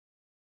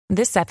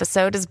This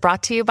episode is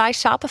brought to you by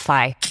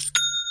Shopify.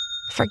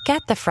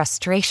 Forget the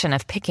frustration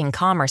of picking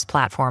commerce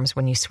platforms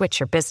when you switch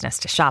your business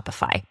to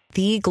Shopify,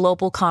 the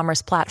global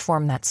commerce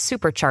platform that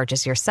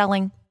supercharges your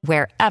selling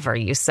wherever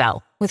you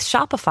sell. With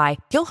Shopify,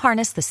 you'll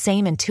harness the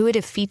same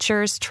intuitive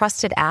features,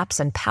 trusted apps,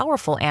 and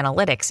powerful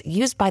analytics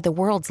used by the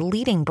world's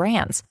leading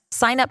brands.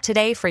 Sign up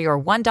today for your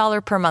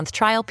 $1 per month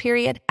trial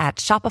period at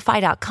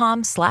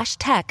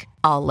shopify.com/tech,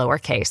 all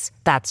lowercase.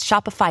 That's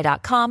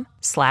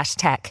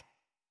shopify.com/tech.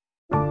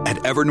 At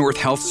Evernorth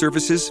Health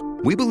Services,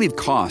 we believe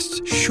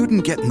costs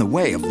shouldn't get in the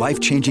way of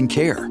life-changing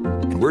care,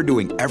 and we're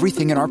doing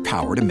everything in our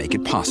power to make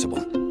it possible.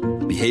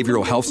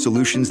 Behavioral health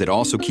solutions that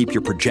also keep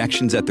your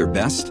projections at their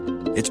best?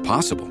 It's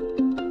possible.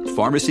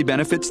 Pharmacy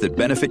benefits that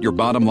benefit your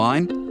bottom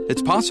line?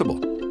 It's possible.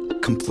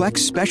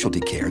 Complex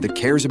specialty care that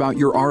cares about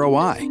your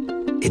ROI?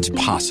 It's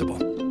possible.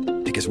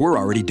 Because we're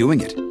already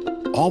doing it.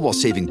 All while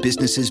saving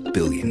businesses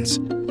billions.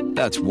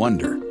 That's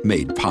Wonder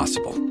made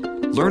possible.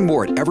 Learn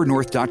more at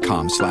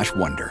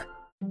evernorth.com/wonder.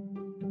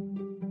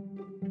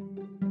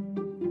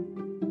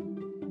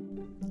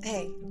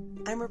 Hey,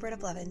 I'm Roberta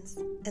Blevins,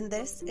 and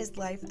this is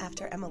Life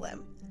After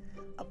MLM,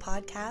 a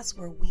podcast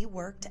where we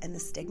work to end the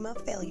stigma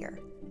of failure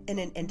in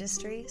an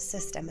industry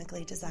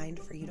systemically designed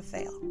for you to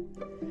fail.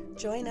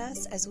 Join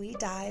us as we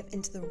dive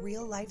into the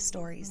real-life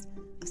stories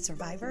of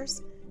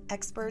survivors,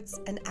 experts,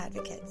 and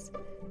advocates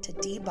to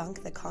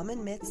debunk the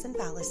common myths and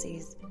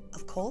fallacies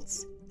of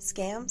cults,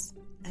 scams,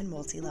 and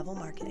multi-level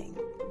marketing.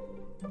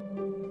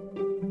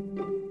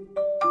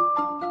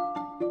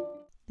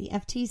 The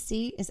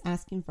FTC is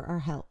asking for our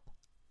help.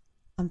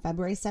 On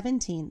February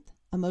 17th,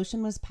 a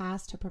motion was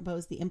passed to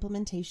propose the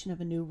implementation of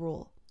a new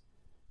rule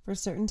for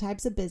certain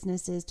types of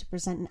businesses to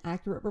present an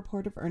accurate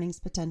report of earnings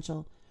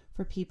potential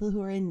for people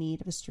who are in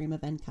need of a stream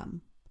of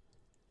income.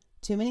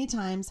 Too many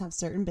times have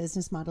certain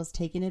business models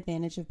taken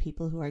advantage of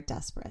people who are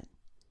desperate.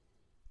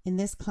 In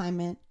this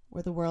climate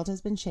where the world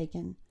has been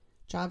shaken,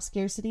 job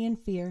scarcity and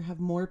fear have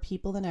more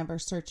people than ever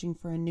searching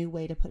for a new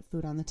way to put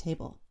food on the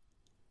table.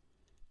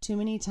 Too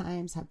many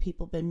times have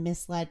people been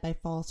misled by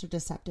false or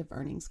deceptive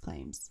earnings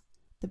claims.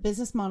 The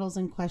business models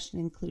in question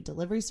include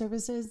delivery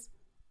services,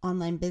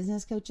 online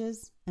business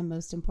coaches, and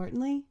most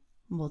importantly,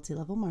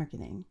 multi-level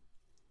marketing.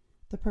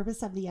 The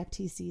purpose of the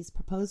FTC's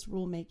proposed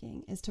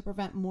rulemaking is to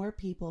prevent more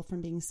people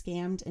from being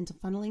scammed into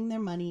funneling their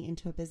money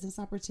into a business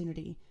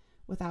opportunity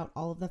without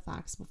all of the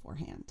facts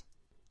beforehand.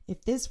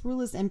 If this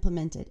rule is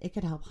implemented, it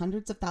could help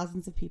hundreds of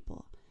thousands of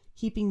people,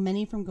 keeping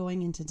many from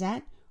going into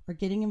debt or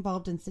getting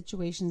involved in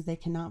situations they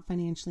cannot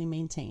financially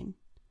maintain.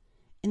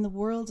 In the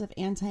world of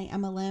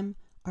anti-MLM,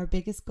 our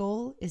biggest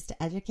goal is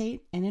to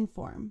educate and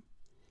inform.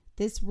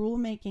 This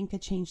rulemaking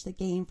could change the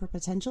game for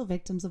potential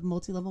victims of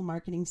multi-level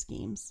marketing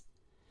schemes.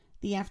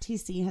 The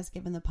FTC has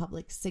given the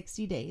public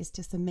 60 days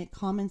to submit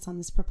comments on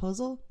this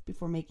proposal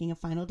before making a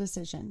final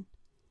decision.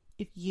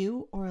 If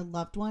you or a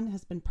loved one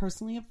has been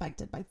personally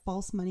affected by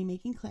false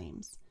money-making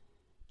claims,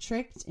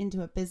 tricked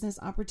into a business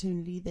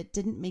opportunity that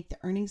didn't make the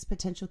earnings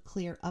potential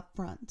clear up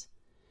front,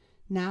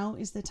 now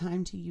is the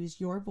time to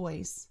use your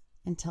voice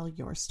and tell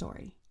your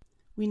story.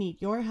 We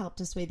need your help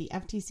to sway the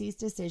FTC's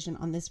decision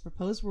on this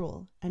proposed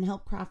rule and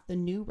help craft the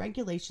new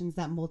regulations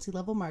that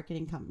multi-level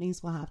marketing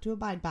companies will have to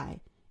abide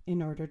by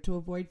in order to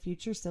avoid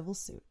future civil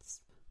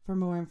suits. For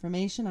more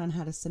information on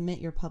how to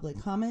submit your public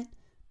comment,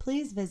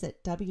 please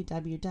visit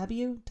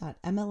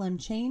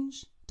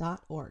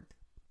www.mlmchange.org.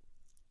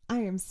 I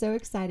am so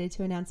excited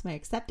to announce my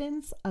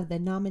acceptance of the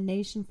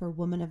nomination for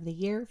Woman of the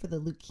Year for the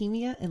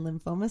Leukemia and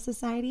Lymphoma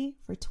Society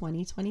for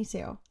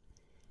 2022.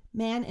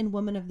 Man and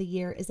Woman of the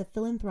Year is a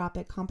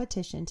philanthropic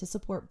competition to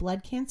support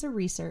blood cancer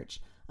research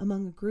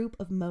among a group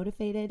of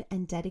motivated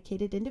and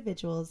dedicated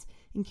individuals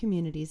in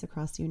communities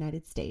across the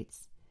United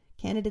States.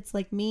 Candidates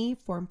like me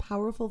form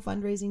powerful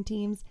fundraising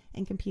teams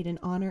and compete in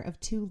honor of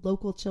 2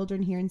 local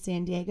children here in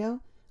San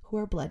Diego who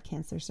are blood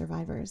cancer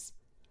survivors.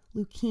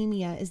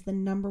 Leukemia is the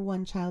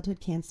 #1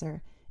 childhood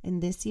cancer,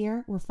 and this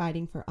year we're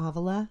fighting for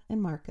Avila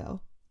and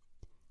Marco.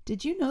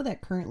 Did you know that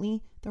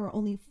currently there are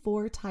only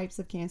 4 types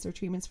of cancer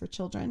treatments for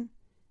children?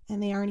 And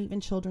they aren't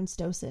even children's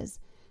doses.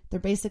 They're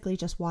basically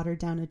just watered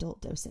down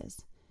adult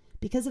doses.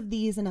 Because of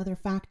these and other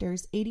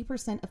factors,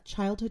 80% of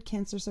childhood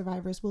cancer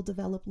survivors will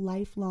develop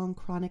lifelong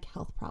chronic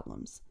health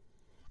problems.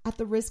 At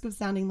the risk of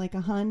sounding like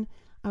a Hun,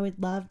 I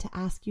would love to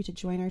ask you to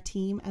join our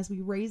team as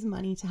we raise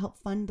money to help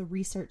fund the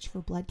research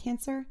for blood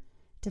cancer,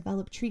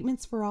 develop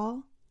treatments for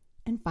all,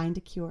 and find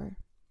a cure.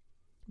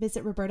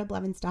 Visit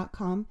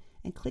robertablevins.com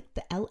and click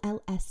the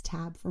LLS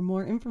tab for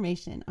more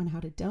information on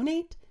how to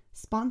donate,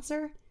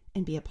 sponsor,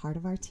 and be a part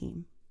of our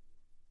team.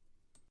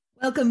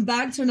 Welcome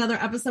back to another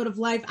episode of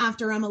Life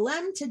After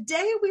MLM.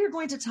 Today we are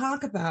going to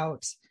talk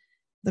about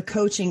the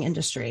coaching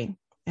industry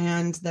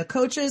and the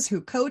coaches who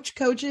coach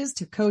coaches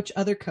to coach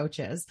other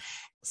coaches.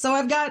 So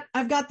I've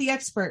got the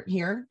expert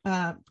here,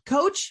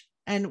 coach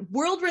and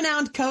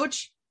world-renowned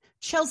coach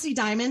Chelsea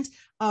Diamond,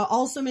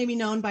 also maybe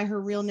known by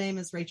her real name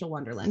as Rachel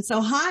Wonderland. So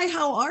hi,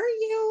 how are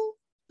you?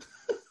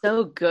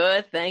 So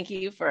good. Thank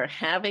you for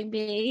having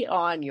me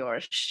on your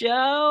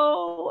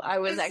show. I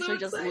was actually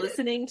just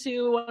listening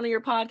to one of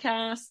your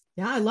podcasts.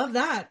 Yeah, I love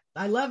that.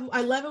 I love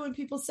it when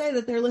people say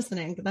that they're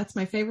listening. That's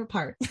my favorite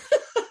part.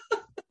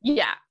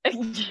 Yeah.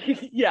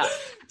 Yeah.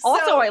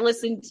 Also, I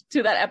listened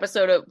to that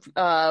episode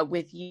of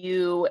with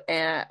you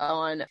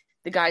on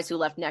the guys who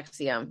left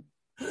NXIVM.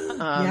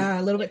 Yeah,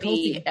 a little bit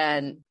culty.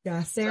 And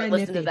yeah, Sarah and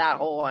listen Nippy. to that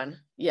whole one.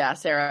 Yeah,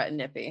 Sarah and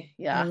Nippy.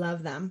 Yeah. I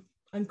love them.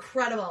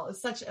 Incredible.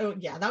 It's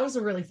that was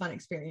a really fun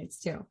experience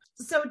too.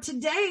 So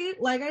today,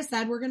 like I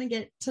said, we're going to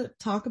get to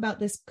talk about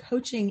this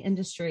coaching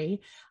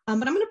industry. But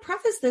I'm going to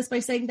preface this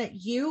by saying that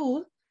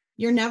you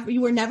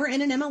were never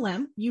in an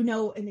MLM. You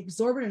know an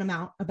exorbitant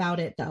amount about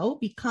it though,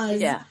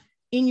 because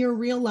in your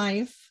real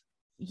life,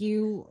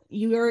 you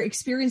are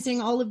experiencing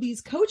all of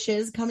these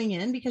coaches coming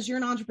in because you're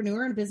an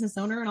entrepreneur and a business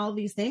owner and all of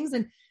these things.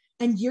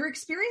 And you're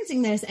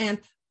experiencing this. And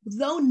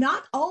though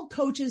not all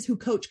coaches who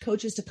coach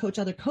coaches to coach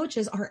other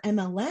coaches are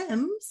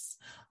MLMs,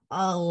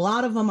 a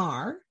lot of them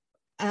are.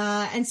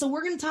 And so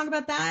we're going to talk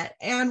about that.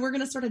 And we're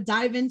going to sort of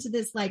dive into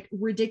this like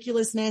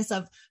ridiculousness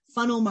of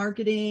funnel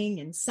marketing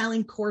and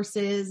selling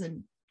courses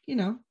and,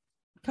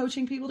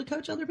 coaching people to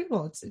coach other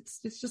people. It's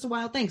just a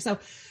wild thing. So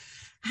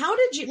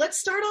let's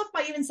start off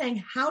by even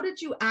saying, how did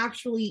you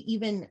actually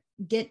even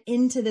get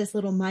into this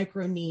little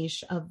micro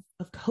niche of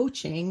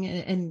coaching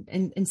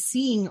and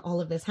seeing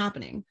all of this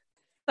happening?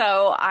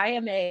 So I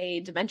am a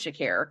dementia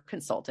care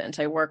consultant.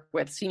 I work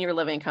with senior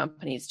living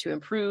companies to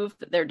improve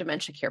their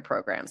dementia care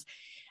programs.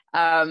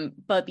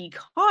 But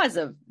because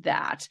of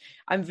that,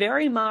 I'm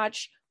very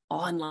much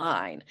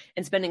online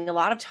and spending a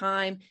lot of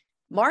time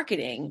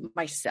marketing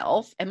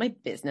myself and my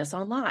business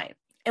online.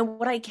 And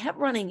what I kept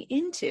running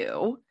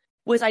into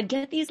was I'd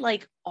get these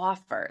like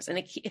offers, and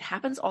it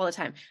happens all the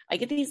time. I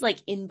get these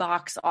like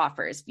inbox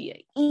offers via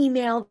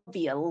email,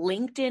 via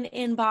LinkedIn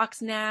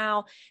inbox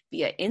now,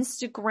 via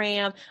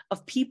Instagram,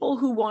 of people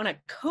who want to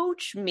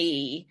coach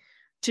me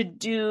to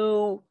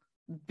do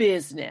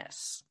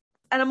business.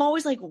 And I'm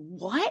always like,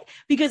 what?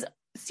 Because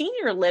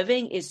senior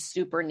living is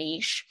super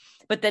niche,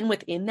 but then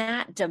within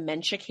that,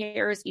 dementia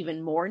care is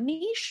even more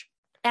niche.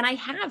 And I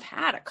have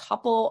had a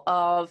couple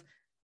of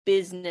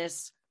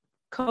business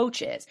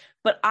coaches,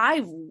 but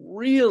I've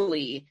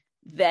really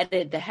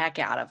vetted the heck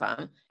out of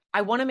them.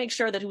 I want to make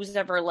sure that who's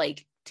ever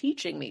like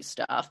teaching me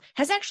stuff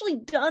has actually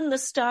done the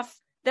stuff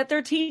that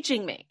they're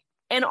teaching me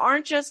and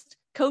aren't just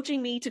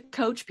coaching me to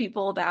coach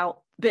people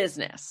about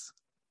business.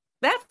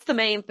 That's the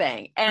main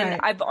thing.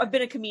 And right. I've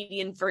been a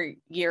comedian for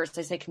years.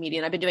 I say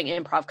comedian. I've been doing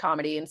improv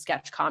comedy and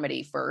sketch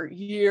comedy for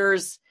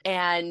years.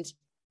 And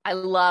I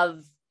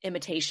love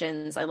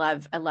imitations. I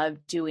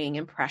love doing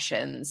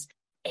impressions.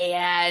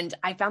 And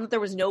I found that there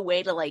was no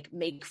way to like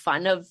make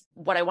fun of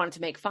what I wanted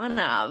to make fun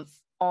of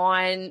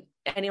on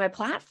any of my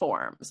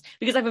platforms,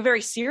 because I have a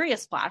very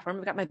serious platform.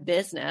 I've got my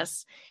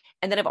business,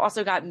 and then I've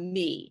also got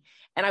me.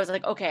 And I was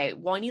like, okay,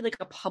 well, I need like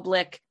a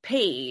public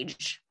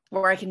page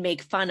where I can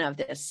make fun of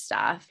this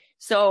stuff.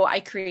 So I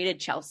created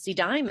Chelsea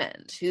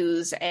Diamond,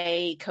 who's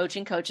a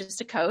coaching coaches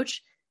to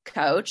coach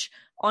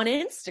on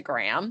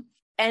Instagram.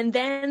 And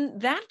then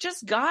that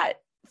just got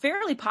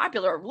fairly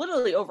popular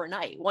literally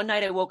overnight. One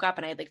night I woke up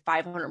and I had like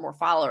 500 more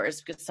followers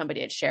because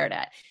somebody had shared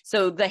it.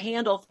 So the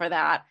handle for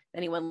that,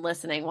 anyone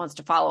listening wants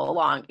to follow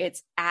along,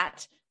 it's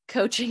at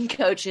Coaching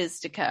Coaches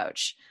to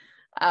Coach.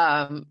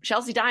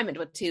 Chelsea Diamond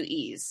with 2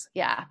 E's.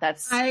 Yeah,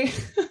 that's me.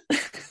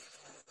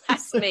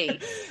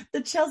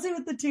 The Chelsea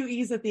with the 2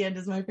 E's at the end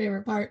is my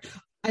favorite part.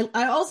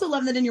 I also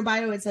love that in your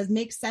bio it says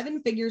make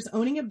 7 figures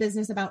owning a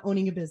business about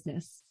owning a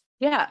business.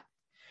 Yeah,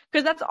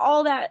 because that's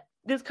all that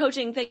this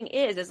coaching thing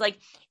is like,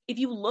 if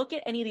you look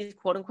at any of these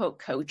quote unquote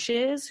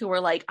coaches who are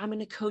like, I'm going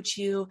to coach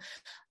you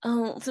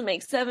to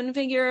make 7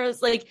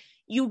 figures, like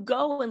you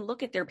go and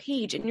look at their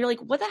page and you're like,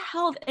 what the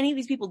hell have any of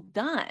these people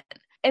done?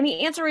 And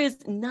the answer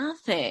is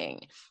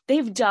nothing.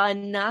 They've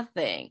done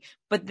nothing,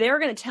 but they're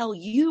going to tell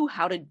you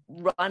how to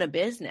run a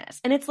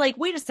business. And it's like,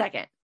 wait a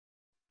second,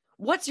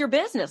 what's your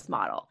business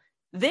model?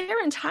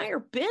 Their entire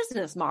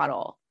business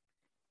model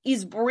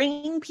is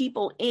bringing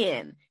people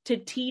in to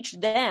teach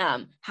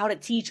them how to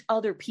teach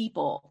other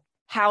people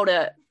how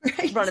to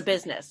run a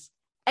business.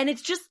 And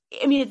it's just,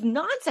 I mean, it's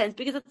nonsense,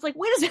 because it's like,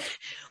 wait a second,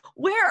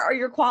 where are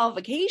your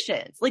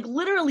qualifications? Like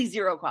literally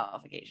 0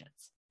 qualifications.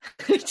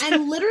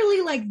 And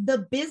literally like the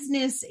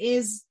business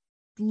is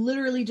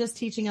literally just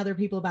teaching other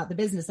people about the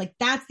business. Like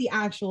that's the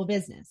actual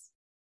business.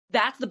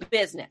 That's the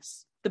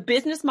business. The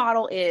business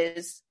model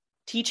is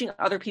teaching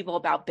other people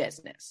about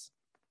business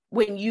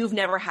when you've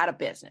never had a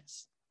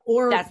business.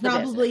 Or that's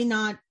probably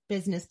not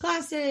business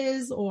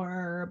classes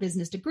or a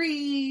business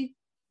degree.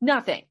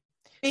 Nothing.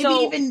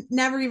 Maybe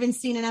never even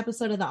seen an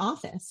episode of The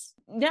Office.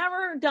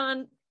 Never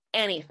done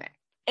anything.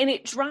 And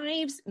it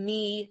drives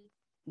me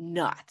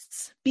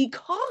nuts,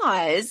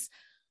 because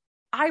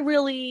I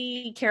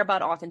really care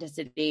about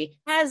authenticity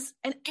as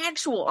an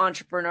actual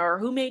entrepreneur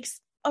who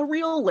makes a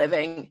real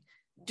living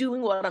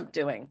doing what I'm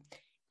doing.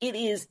 It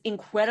is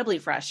incredibly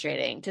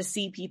frustrating to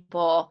see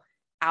people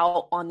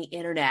out on the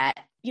internet,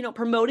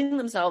 promoting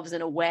themselves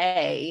in a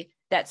way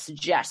that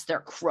suggests they're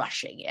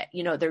crushing it.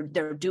 You know,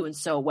 they're doing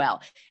so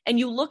well. And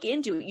you look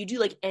into it, you do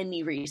like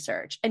any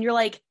research and you're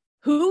like,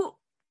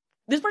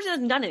 this person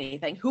hasn't done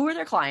anything. Who are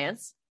their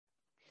clients?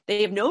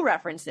 They have no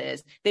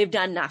references. They've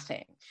done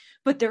nothing,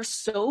 but they're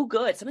so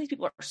good. Some of these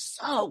people are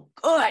so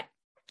good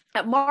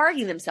at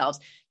marketing themselves.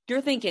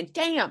 You're thinking,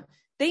 damn,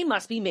 they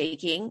must be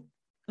making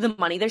the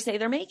money they say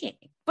they're making,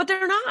 but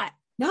they're not.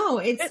 No,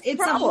 it's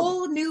a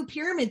whole new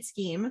pyramid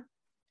scheme.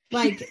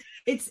 Like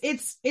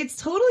it's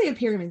totally a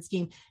pyramid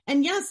scheme.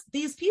 And yes,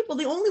 these people,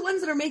 the only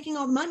ones that are making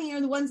all the money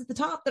are the ones at the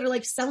top that are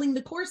like selling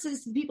the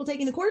courses to the people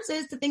taking the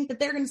courses to think that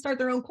they're going to start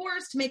their own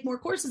course to make more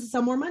courses to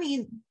sell more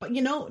money. But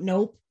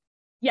nope.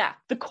 Yeah.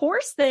 The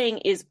course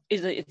thing it's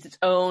its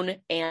own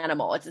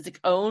animal. It's its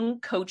own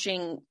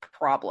coaching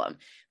problem,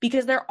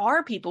 because there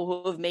are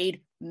people who have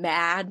made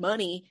mad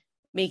money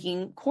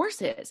making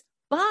courses,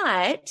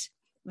 but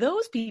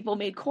those people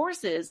made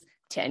courses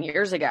 10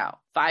 years ago,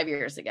 5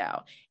 years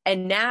ago.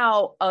 And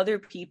now other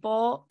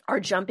people are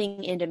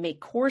jumping in to make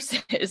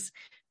courses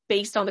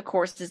based on the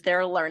courses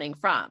they're learning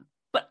from.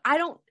 But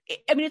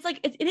it's like,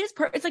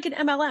 it's like an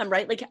MLM,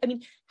 right? Like, I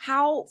mean,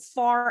 how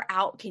far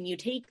out can you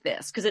take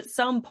this? Because at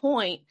some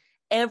point,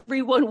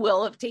 everyone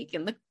will have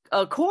taken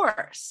a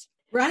course.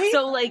 Right.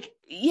 So like,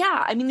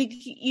 yeah, I mean,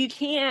 you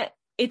can't,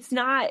 it's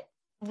not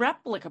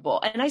replicable.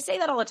 And I say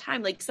that all the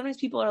time. Like sometimes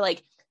people are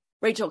like,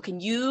 Rachel, can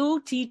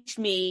you teach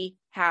me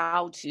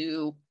how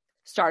to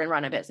start and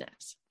run a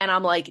business? And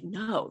I'm like,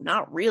 no,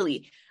 not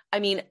really. I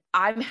mean,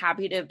 I'm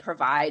happy to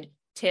provide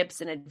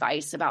tips and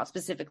advice about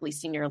specifically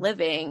senior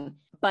living,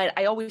 but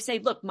I always say,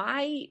 look,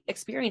 my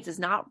experience is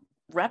not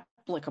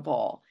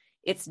replicable.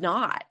 It's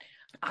not.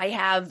 I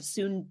have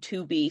soon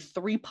to be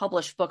 3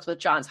 published books with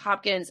Johns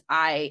Hopkins.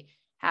 I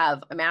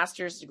have a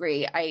master's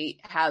degree. I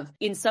have,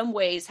 in some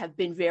ways, have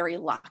been very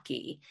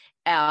lucky.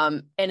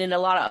 And in a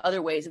lot of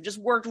other ways, I've just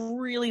worked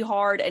really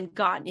hard and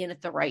gotten in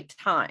at the right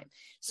time.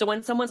 So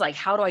when someone's like,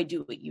 how do I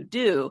do what you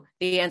do?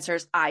 The answer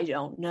is, I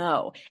don't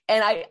know.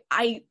 And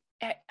I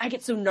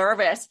get so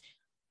nervous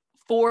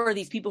for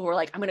these people who are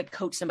like, I'm going to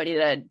coach somebody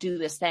to do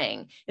this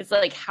thing. It's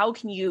like, how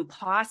can you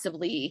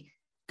possibly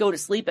go to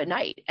sleep at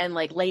night and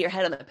like lay your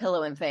head on the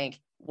pillow and think,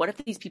 what if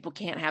these people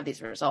can't have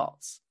these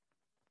results?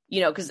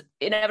 You know, because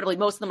inevitably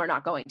most of them are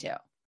not going to.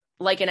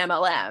 Like an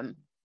MLM,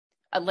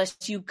 unless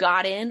you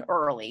got in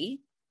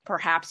early,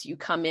 perhaps you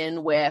come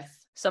in with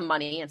some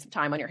money and some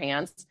time on your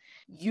hands,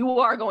 you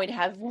are going to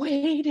have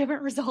way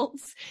different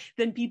results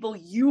than people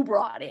you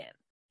brought in.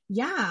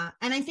 Yeah.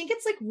 And I think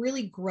it's like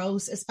really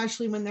gross,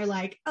 especially when they're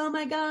like, oh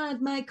my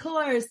God, my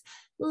course,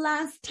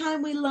 last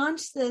time we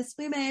launched this,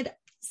 we made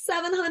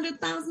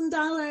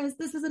 $700,000.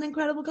 This is an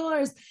incredible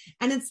course.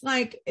 And it's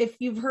like, if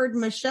you've heard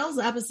Michelle's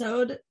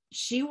episode,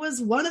 she was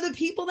one of the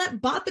people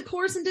that bought the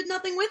course and did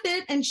nothing with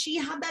it. And she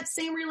had that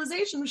same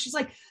realization where she's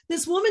like,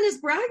 this woman is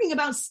bragging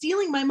about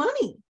stealing my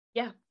money.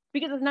 Yeah,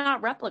 because it's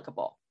not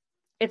replicable.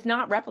 It's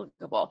not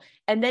replicable.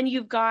 And then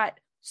you've got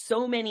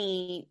so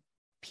many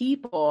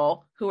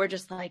people who are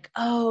just like,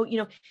 oh, you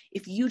know,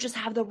 if you just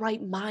have the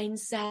right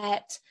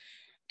mindset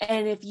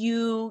and if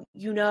you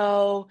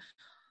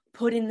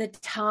put in the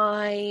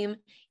time,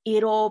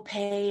 it'll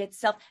pay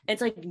itself. And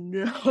it's like,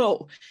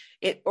 no,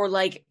 or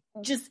like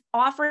just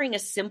offering a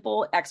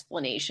simple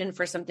explanation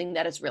for something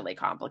that is really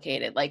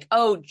complicated. Like,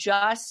 oh,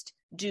 just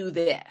do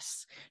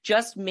this,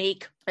 just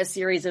make a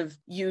series of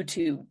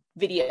YouTube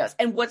videos.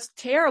 And what's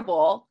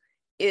terrible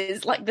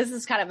is like, this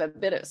is kind of a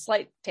bit of a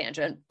slight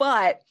tangent,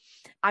 but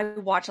I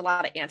watch a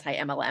lot of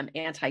anti-MLM,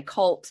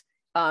 anti-cult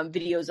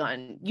videos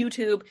on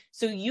YouTube.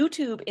 So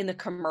YouTube in the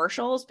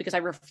commercials, because I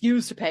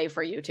refuse to pay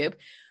for YouTube,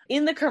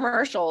 in the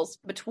commercials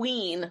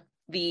between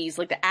these,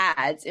 like the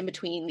ads in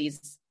between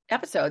these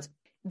episodes,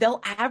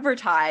 they'll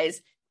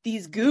advertise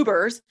these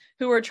goobers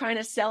who are trying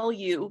to sell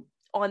you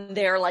on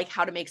their like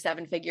how to make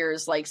 7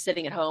 figures, like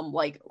sitting at home,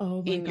 like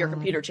in your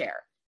computer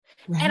chair.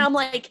 Right. And I'm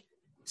like,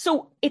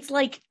 so it's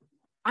like,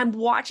 I'm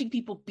watching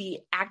people be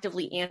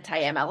actively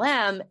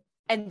anti-MLM.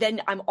 And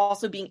then I'm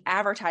also being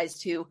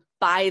advertised to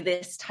by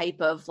this type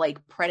of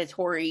like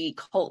predatory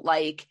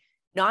cult-like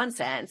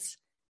nonsense.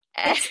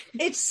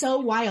 It's so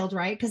wild,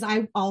 right? Because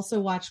I also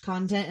watch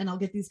content and I'll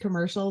get these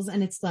commercials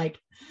and it's like,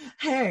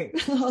 hey,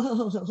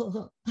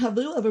 have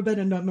you ever been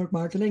in network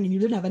marketing and you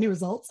didn't have any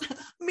results?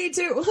 Me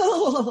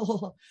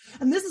too.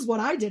 And this is what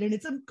I did. And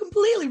it's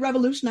completely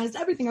revolutionized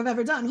everything I've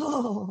ever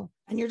done.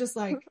 And you're just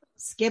like,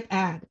 skip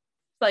ad.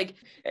 Like,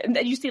 and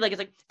then you see, like, it's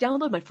like,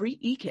 download my free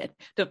e-kit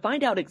to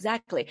find out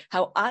exactly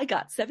how I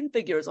got 7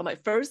 figures on my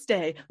first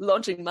day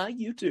launching my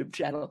YouTube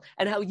channel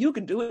and how you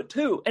can do it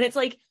too. And it's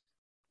like,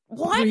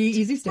 what? 3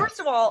 easy steps.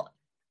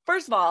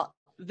 First of all,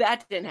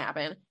 that didn't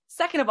happen.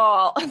 Second of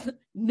all,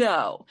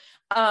 no.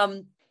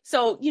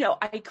 So, you know,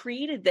 I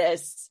created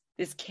this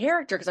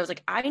character because I was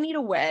like, I need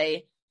a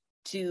way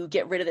to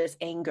get rid of this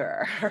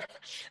anger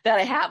that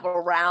I have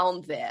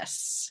around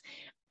this.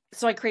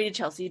 So I created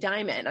Chelsea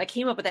Diamond. I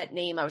came up with that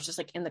name. I was just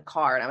like in the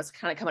car and I was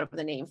kind of coming up with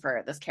a name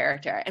for this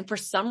character. And for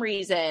some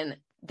reason,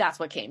 that's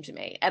what came to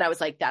me. And I was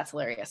like, that's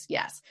hilarious.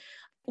 Yes.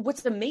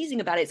 what's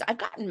amazing about it is I've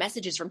gotten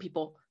messages from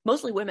people,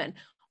 mostly women,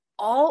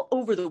 all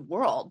over the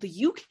world.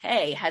 The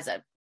UK has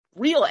a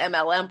real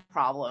MLM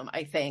problem,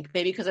 I think,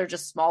 maybe because they're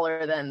just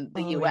smaller than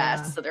the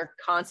US. So they're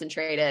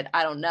concentrated.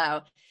 I don't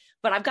know.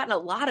 But I've gotten a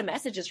lot of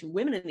messages from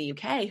women in the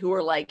UK who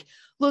are like,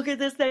 look at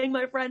this thing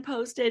my friend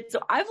posted. So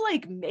I've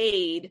like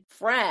made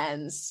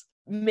friends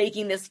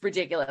making this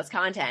ridiculous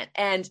content.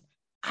 And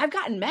I've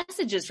gotten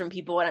messages from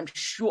people, and I'm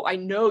sure, I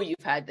know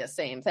you've had the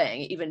same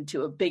thing, even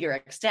to a bigger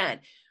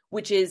extent,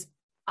 which is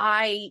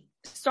I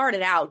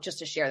started out just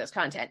to share this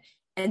content.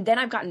 And then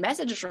I've gotten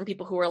messages from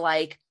people who are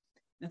like,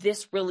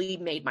 this really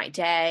made my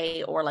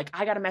day. Or like,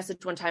 I got a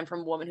message one time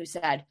from a woman who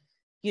said,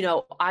 you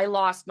know, I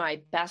lost my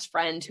best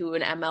friend to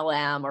an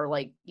MLM, or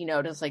like, you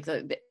know, just like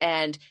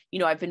and, you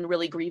know, I've been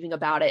really grieving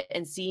about it,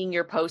 and seeing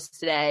your post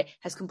today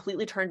has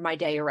completely turned my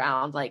day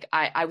around. Like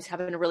I was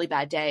having a really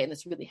bad day, and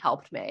this really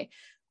helped me.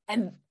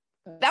 And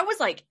that was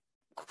like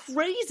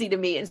crazy to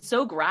me and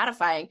so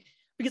gratifying,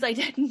 because I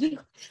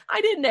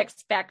didn't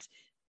expect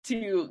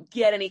to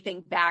get anything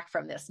back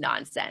from this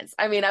nonsense.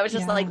 I mean, I was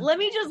just like, let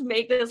me just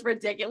make this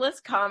ridiculous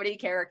comedy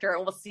character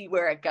and we'll see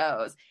where it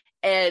goes.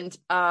 And,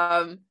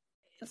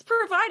 it's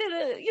provided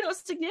a, you know,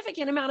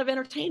 significant amount of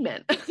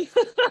entertainment.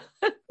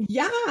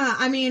 Yeah.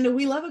 I mean,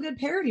 we love a good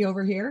parody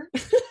over here.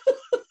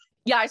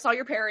 Yeah. I saw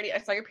your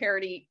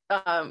parody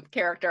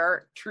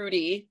character,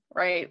 Trudy,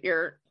 right?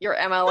 Your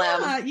MLM.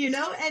 Yeah, you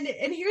know, and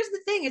here's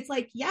the thing. It's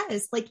like,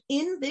 yes, like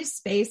in this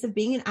space of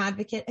being an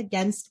advocate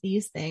against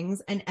these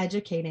things and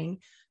educating,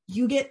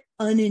 you get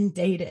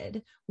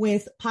inundated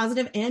with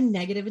positive and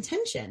negative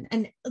attention.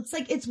 And it's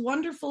like, it's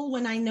wonderful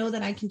when I know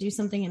that I can do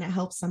something and it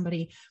helps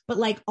somebody, but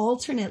like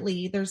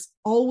alternately, there's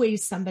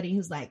always somebody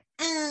who's like,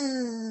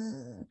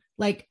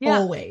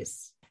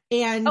 always.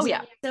 And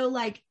so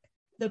like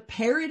the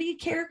parody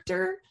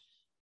character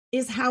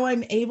is how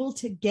I'm able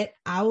to get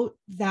out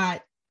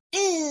that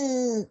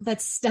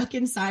that's stuck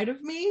inside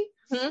of me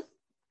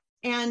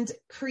and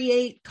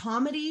create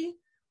comedy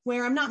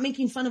where I'm not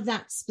making fun of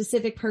that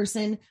specific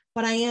person,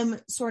 but I am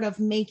sort of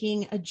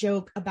making a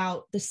joke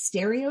about the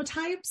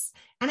stereotypes.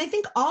 And I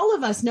think all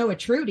of us know a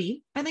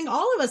Trudy. Oh,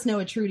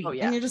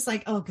 yeah. And you're just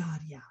like, oh God,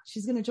 yeah,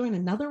 she's going to join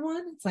another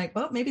one. It's like,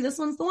 well, maybe this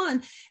one's the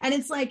one. And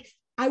it's like,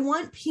 I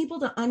want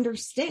people to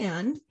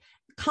understand,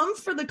 come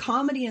for the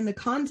comedy and the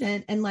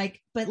content, and like,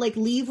 but like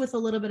leave with a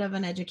little bit of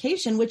an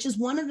education, which is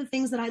one of the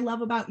things that I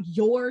love about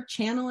your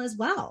channel as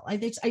well. I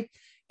think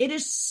it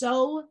is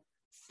so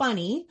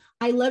funny.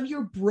 I love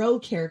your bro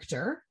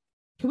character.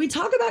 Can we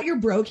talk about your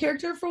bro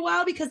character for a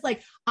while? Because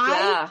like,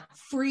 I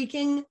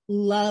freaking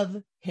love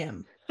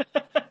him.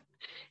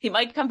 He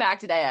might come back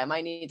today. I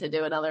might need to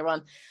do another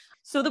one.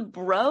 So the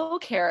bro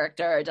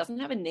character doesn't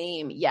have a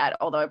name yet,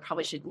 although I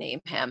probably should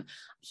name him.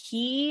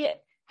 He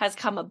has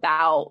come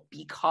about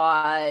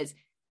because,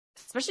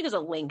 especially because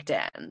of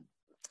LinkedIn.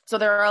 So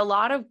there are a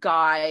lot of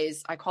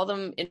guys, I call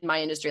them in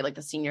my industry, like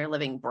the senior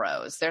living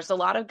bros. There's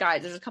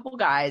a couple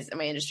guys in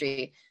my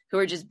industry who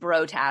are just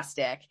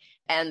brotastic,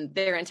 and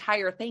their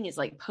entire thing is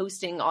like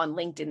posting on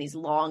LinkedIn these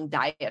long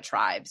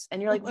diatribes.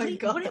 And you're like,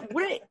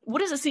 what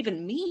does this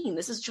even mean?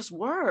 This is just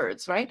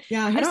words, right?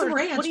 Yeah, here's some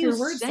ranch for your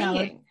word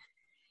salad.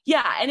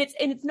 Yeah. And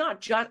it's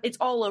not just, it's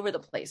all over the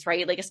place,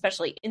 right? Like,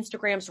 especially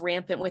Instagram's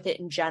rampant with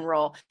it in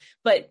general.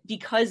 But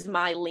because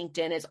my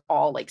LinkedIn is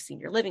all like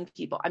senior living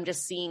people, I'm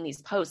just seeing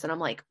these posts and I'm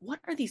like, what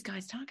are these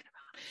guys talking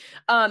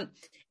about?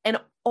 And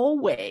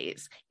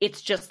always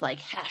it's just like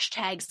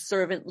hashtag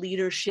servant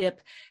leadership,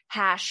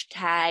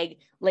 hashtag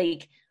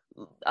like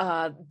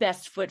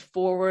best foot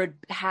forward,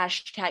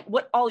 hashtag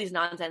what, all these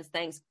nonsense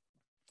things.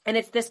 And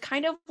it's this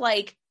kind of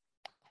like,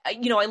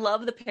 you know, I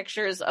love the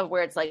pictures of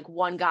where it's like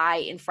one guy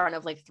in front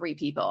of like three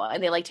people,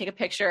 and they like take a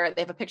picture.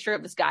 They have a picture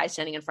of this guy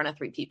standing in front of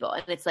three people.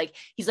 And it's like,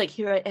 he's like,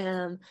 here I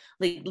am,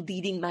 like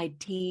leading my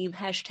team,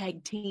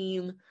 hashtag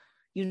team,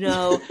 you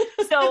know?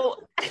 So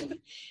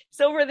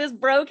for this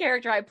bro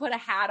character, I put a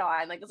hat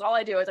on. Like, that's all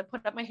I do is I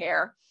put up my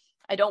hair.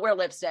 I don't wear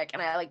lipstick,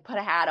 and I like put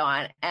a hat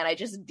on, and I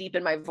just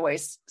deepen my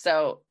voice.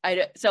 So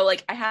I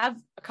have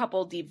a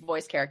couple deep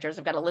voice characters.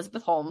 I've got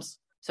Elizabeth Holmes.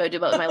 So I do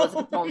my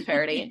Elizabeth Holmes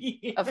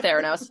parody of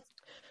Theranos.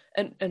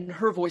 And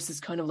her voice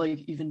is kind of like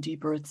even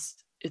deeper.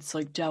 It's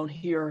like down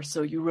here.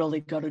 So you really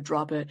got to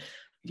drop it,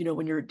 you know,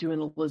 when you're doing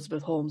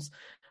Elizabeth Holmes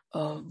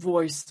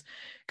voice,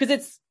 because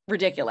it's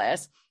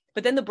ridiculous.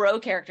 But then the bro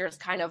character is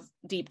kind of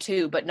deep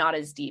too, but not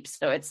as deep.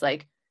 So it's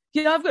like,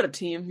 yeah, I've got a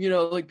team, you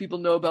know, like people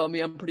know about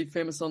me. I'm pretty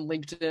famous on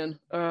LinkedIn.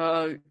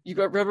 You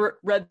got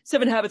read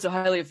 7 Habits of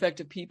Highly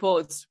Effective People.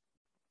 It's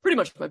pretty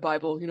much my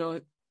Bible. You know,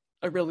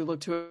 I really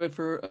look to it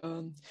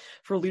for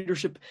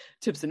leadership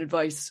tips and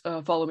advice.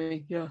 Follow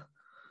me. Yeah.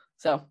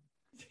 So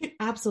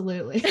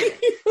absolutely.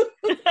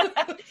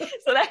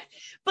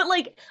 But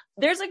like,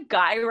 there's a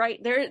guy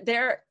right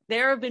there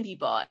have been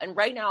people, and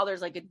right now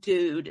there's like a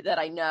dude that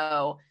I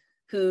know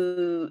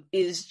who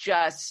is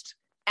just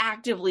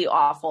actively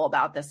awful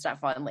about this stuff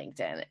on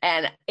LinkedIn.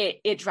 And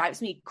it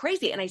drives me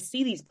crazy. And I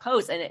see these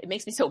posts and it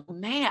makes me so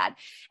mad.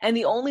 And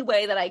the only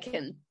way that I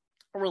can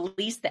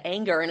release the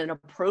anger in an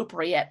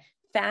appropriate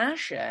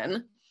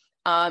fashion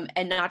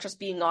and not just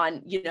being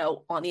on,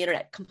 on the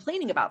internet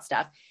complaining about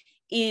stuff,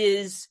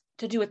 is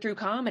to do it through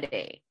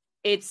comedy.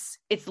 It's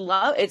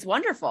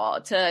wonderful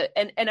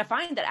and I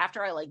find that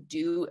after I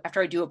do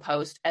a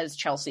post as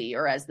Chelsea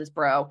or as this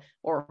bro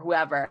or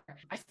whoever,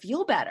 I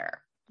feel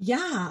better.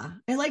 Yeah.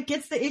 It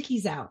gets the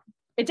ickies out.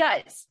 It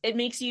does.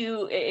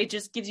 It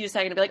just gives you a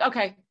second to be like,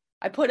 okay,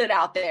 I put it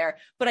out there,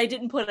 but I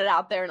didn't put it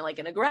out there in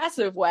an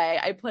aggressive way.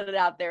 I put it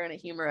out there in a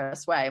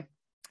humorous way.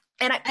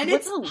 And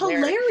it's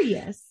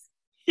hilarious.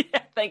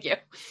 Yeah, thank you.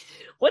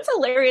 What's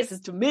hilarious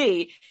to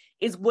me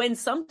is when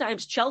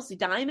sometimes Chelsea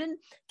Diamond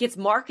gets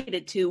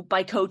marketed to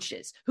by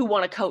coaches who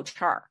want to coach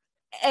her.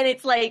 And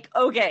it's like,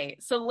 okay,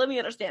 so let me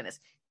understand this.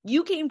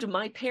 You came to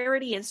my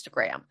parody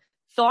Instagram,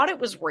 thought it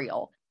was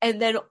real,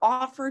 and then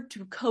offered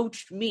to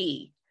coach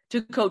me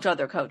to coach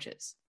other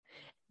coaches.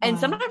 And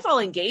sometimes I'll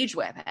engage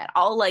with it.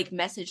 I'll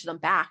message them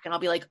back and I'll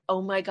be like,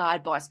 oh my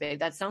God, Boss Babe,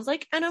 that sounds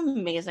like an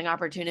amazing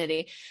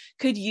opportunity.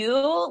 Could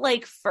you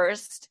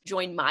first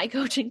join my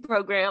coaching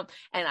program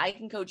and I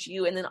can coach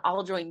you, and then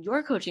I'll join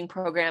your coaching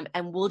program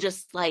and we'll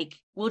just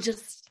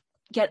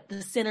get the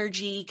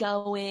synergy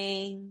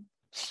going.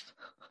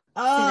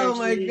 Oh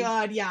my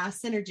God. Yeah.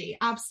 Synergy.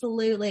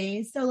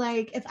 Absolutely. So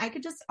if I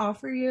could just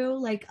offer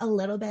you a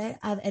little bit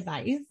of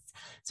advice.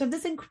 So I have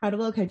this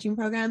incredible coaching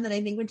program that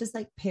I think would just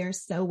pair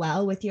so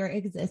well with your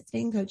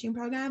existing coaching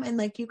program, and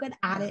you could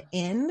add it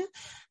in.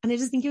 And I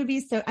just think it would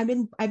be so, I've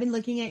been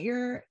looking at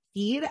your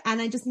feed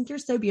and I just think you're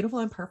so beautiful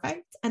and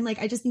perfect. And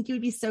I just think you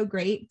would be so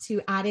great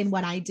to add in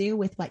what I do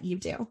with what you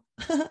do.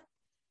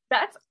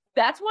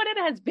 That's what it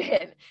has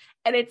been.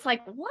 And it's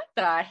what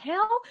the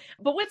hell?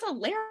 But what's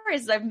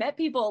hilarious is I've met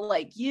people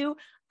like you.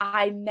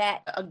 I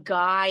met a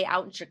guy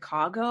out in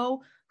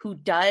Chicago who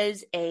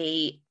does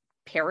a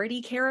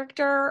parody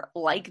character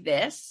like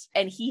this.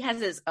 And he has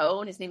his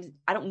name's,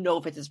 I don't know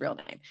if it's his real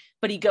name,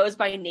 but he goes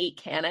by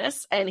Nate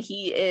Canis. And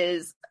he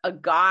is a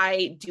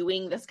guy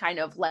doing this kind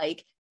of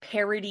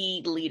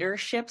parody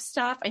leadership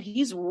stuff. And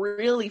he's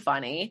really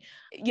funny,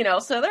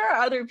 so there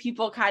are other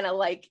people kind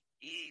of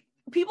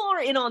people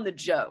are in on the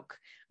joke.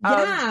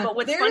 Yeah, but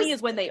what's funny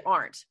is when they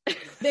aren't.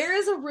 There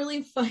is a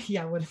really fun,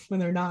 yeah, when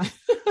they're not.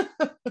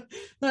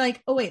 They're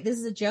oh wait, this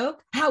is a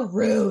joke? How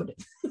rude.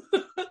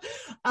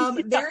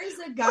 There is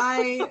a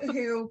guy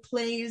who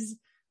plays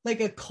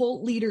a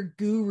cult leader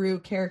guru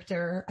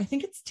character. I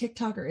think it's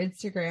TikTok or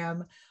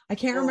Instagram. I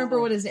can't remember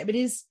what his name, but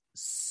it is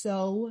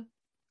so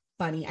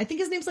funny. I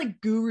think his name's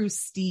Guru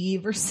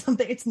Steve or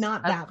something. It's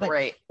not that,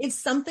 but it's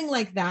something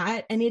like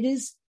that. And it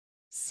is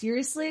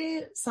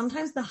seriously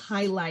sometimes the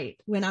highlight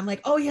when I'm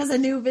oh, he has a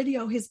new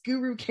video, his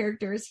guru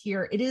character is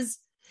here.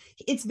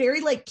 It's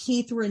very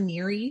Keith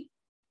Raniere,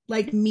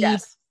 me.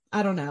 Yes.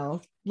 I don't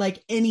know,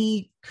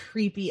 any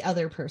creepy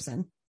other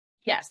person.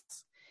 Yes.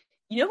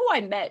 You know who I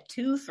met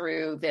too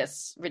through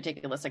this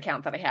ridiculous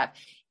account that I have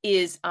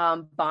is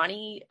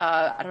Bonnie,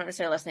 I don't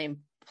understand her last name,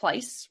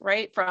 Pleiss,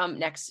 right?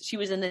 She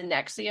was in the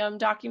NXIVM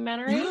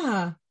documentary.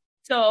 Yeah.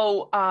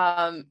 So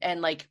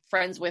and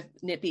friends with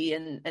Nippy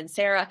and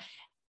Sarah.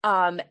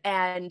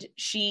 And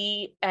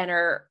she and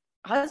her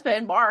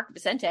husband, Mark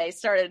Vicente,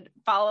 started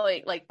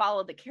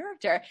followed the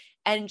character.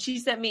 And she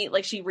sent me,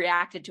 she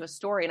reacted to a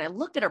story, and I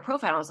looked at her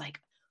profile and I was like,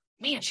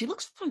 man, she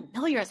looks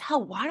familiar as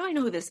hell. Why do I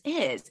know who this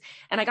is?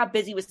 And I got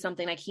busy with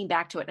something. I came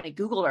back to it and I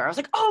Googled her. I was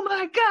like, oh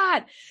my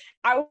God.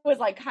 I was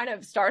kind of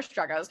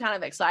starstruck. I was kind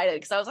of excited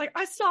because I was like,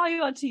 I saw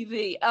you on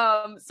TV.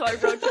 So I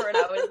wrote to her and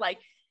I was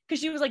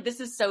because she was this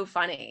is so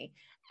funny.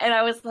 And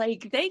I was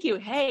like, thank you.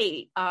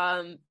 Hey,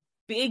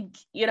 big,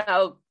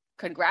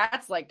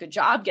 congrats, good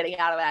job getting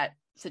out of that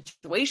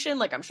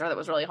situation. I'm sure that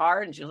was really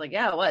hard. And she was like,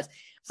 yeah, it was.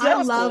 So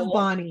I love cool.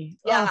 Bonnie.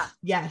 Yeah. Oh,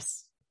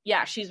 yes.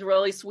 Yeah. She's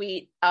really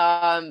sweet.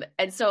 And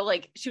so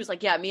she was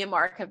like, yeah, me and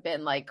Mark have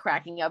been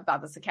cracking up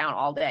about this account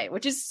all day,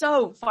 which is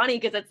so funny.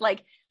 Cause it's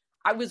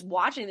I was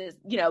watching this,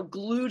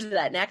 glued to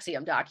that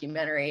NXIVM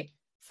documentary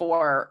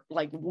for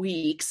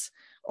weeks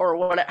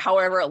or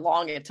however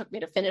long it took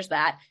me to finish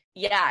that.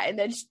 Yeah. And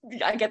then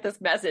I get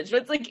this message,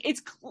 but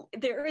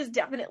there is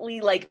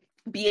definitely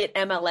be it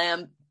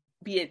MLM,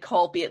 be it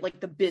cult, be it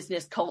the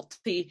business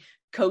culty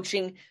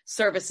coaching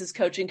services,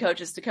 coaching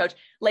coaches to coach,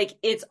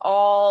 it's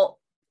all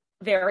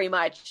very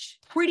much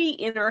pretty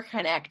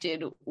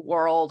interconnected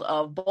world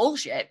of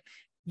bullshit.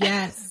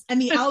 Yes.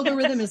 And the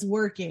algorithm is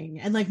working,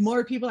 and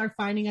more people are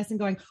finding us and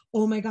going,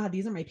 oh my God,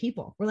 these are my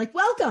people. We're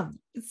welcome.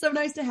 It's so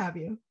nice to have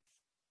you.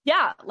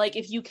 Yeah.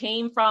 If you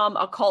came from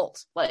a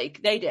cult, they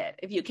did,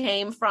 if you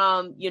came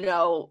from,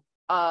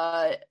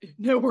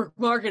 network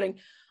marketing,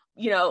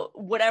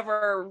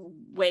 whatever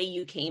way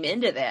you came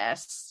into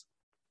this.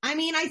 I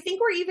mean, I think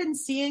we're even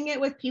seeing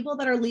it with people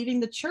that are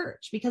leaving the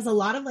church, because a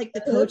lot of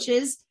the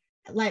coaches,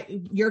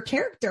 your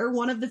character,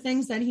 one of the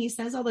things that he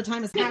says all the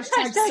time is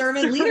hashtag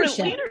servant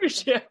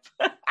leadership.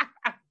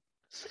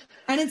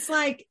 And it's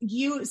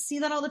you see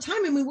that all the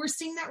time. I mean, we're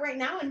seeing that right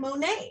now in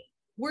Monet.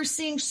 We're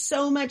seeing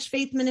so much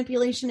faith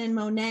manipulation in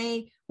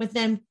Monet with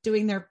them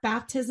doing their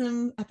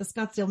baptism at the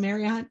Scottsdale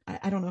Marriott.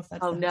 I don't know if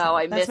that's. Oh no,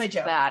 I missed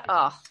that.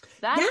 Oh,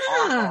 that's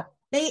awful.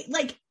 They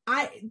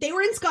They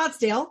were in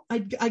Scottsdale.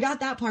 I got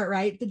that part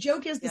right. The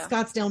joke is the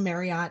Scottsdale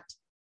Marriott.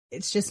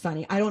 It's just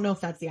funny. I don't know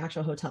if that's the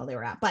actual hotel they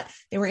were at, but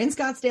they were in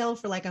Scottsdale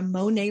for like a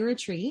Monet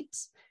retreat.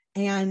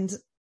 And,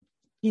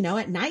 you know,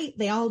 at night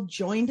they all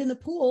joined in the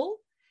pool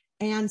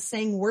and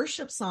sang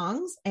worship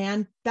songs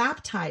and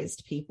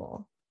baptized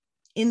people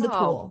in the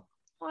pool.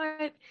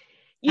 What?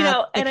 You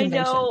know, and convention.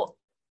 I know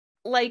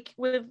like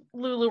with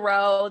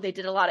LuLaRoe, they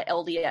did a lot of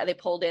LDS. They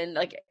pulled in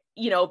like,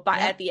 you know,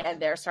 at the end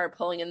there, started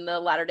pulling in the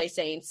Latter-day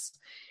Saints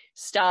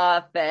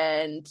stuff.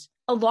 And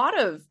a lot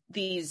of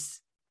these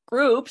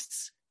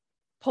groups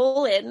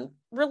pull in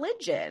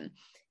religion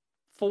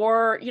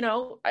for, you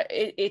know,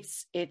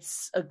 it's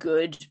a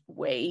good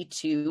way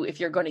to, if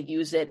you're going to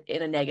use it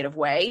in a negative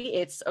way,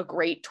 it's a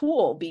great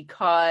tool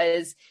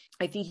because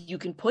I think you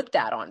can put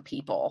that on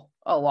people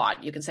a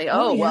lot. You can say,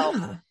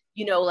 well,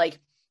 you know, like,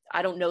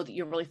 I don't know that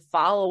you're really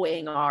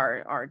following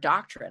our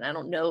doctrine. I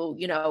don't know,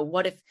 you know,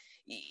 what if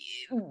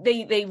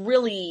they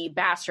really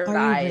bastardize.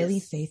 Are you really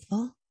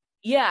faithful?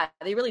 Yeah,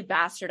 they really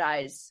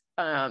bastardize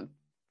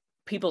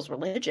people's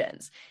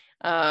religions.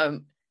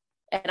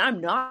 And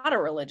I'm not a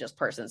religious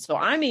person, so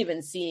I'm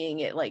even seeing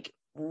it like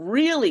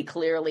really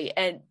clearly.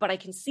 But I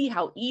can see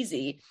how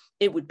easy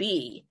it would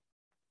be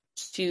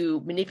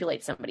to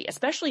manipulate somebody,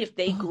 especially if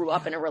they grew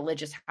up in a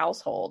religious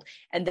household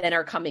and then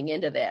are coming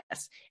into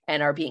this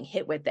and are being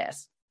hit with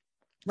this.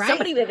 Right.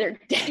 Somebody the other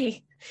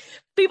day,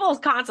 people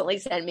constantly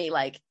send me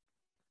like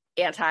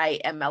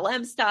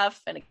anti-MLM stuff.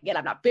 And again,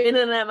 I've not been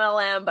in an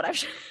MLM, but I've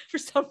for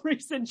some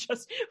reason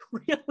just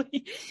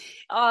really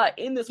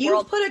in this world.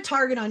 You put a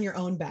target on your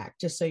own back,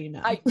 just so you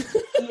know.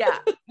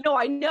 No,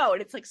 I know.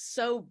 And it's like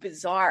so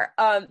bizarre.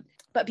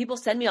 But people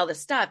send me all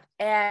this stuff.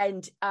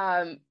 And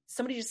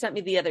somebody just sent me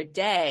the other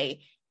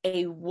day,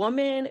 a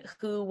woman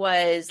who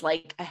was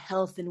like a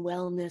health and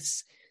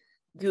wellness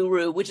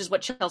guru, which is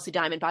what Chelsea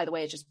Diamond, by the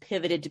way, has just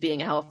pivoted to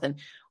being a health and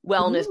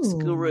wellness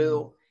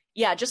guru.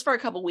 Yeah, just for a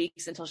couple of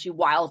weeks until she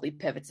wildly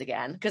pivots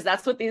again, because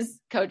that's what these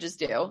coaches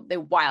do. They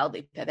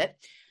wildly pivot.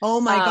 Oh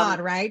my God,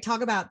 right?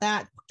 Talk about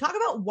that. Talk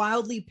about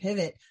wildly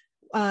pivot.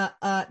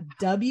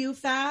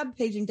 WFAB,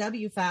 paging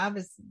WFAB.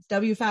 Is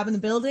WFAB in the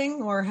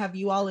building, or have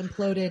you all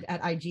imploded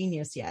at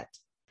iGenius yet?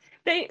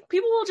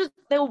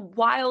 They'll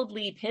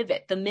wildly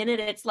pivot the minute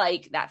it's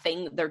like that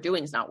thing they're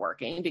doing is not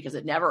working, because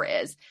it never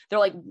is. They're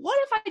like, what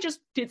if I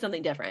just did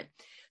something different?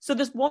 So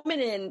this woman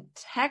in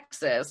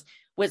Texas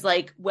was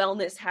like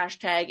wellness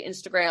hashtag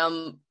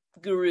Instagram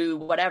guru,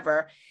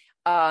 whatever,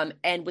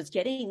 and was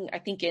getting, I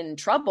think, in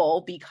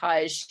trouble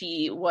because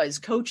she was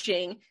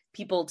coaching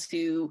people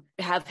to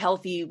have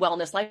healthy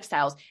wellness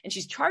lifestyles. And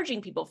she's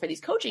charging people for these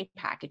coaching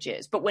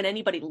packages. But when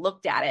anybody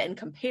looked at it and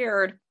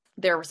compared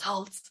their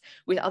results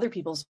with other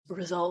people's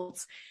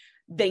results,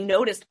 they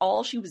noticed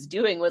all she was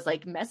doing was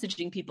like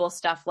messaging people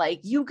stuff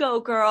like, you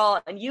go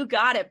girl, and you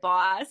got it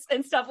boss,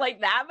 and stuff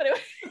like that. But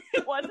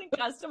it wasn't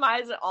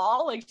customized at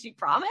all like she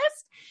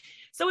promised.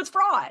 So it's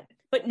fraud.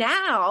 But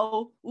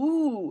now,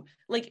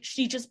 like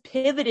she just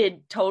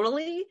pivoted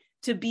totally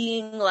to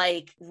being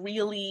like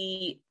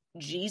really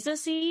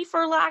Jesus-y,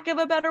 for lack of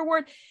a better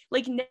word.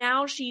 Like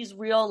now she's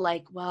real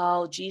like,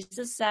 well,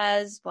 Jesus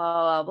says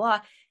blah, blah,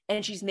 blah.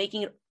 And she's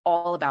making it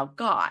all about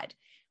God.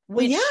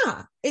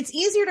 It's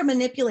easier to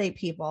manipulate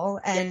people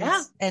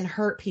and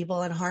hurt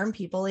people and harm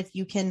people if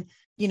you can,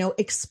 you know,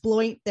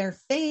 exploit their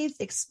faith,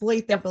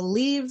 exploit their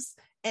beliefs.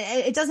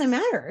 It doesn't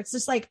matter. It's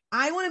just like,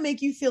 I want to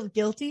make you feel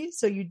guilty,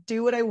 so you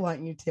do what I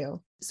want you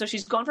to. So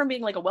she's gone from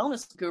being like a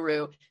wellness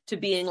guru to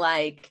being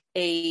like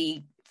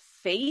a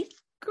faith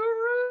guru.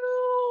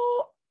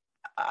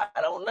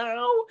 I don't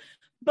know.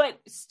 But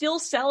still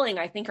selling,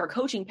 I think, her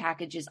coaching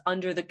packages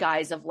under the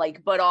guise of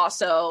like, but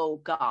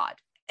also God.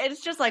 And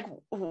it's just like,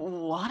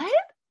 what?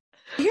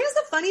 Here's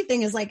the funny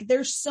thing is like,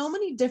 there's so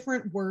many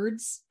different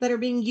words that are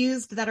being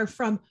used that are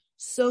from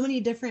so many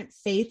different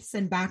faiths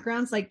and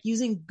backgrounds, like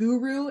using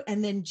guru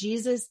and then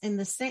Jesus in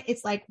the same.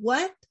 It's like,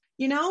 what?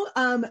 You know,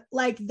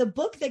 like the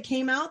book that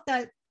came out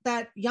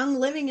that Young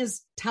Living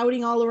is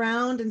touting all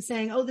around and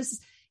saying, oh, this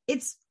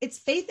is, it's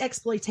faith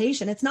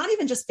exploitation. It's not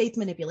even just faith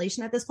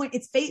manipulation at this point.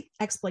 It's faith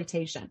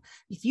exploitation.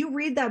 If you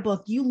read that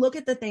book, you look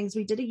at the things,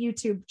 we did a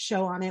YouTube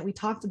show on it. We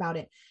talked about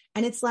it.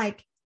 And it's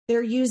like,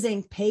 they're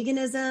using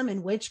paganism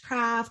and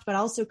witchcraft, but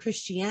also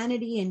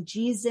Christianity and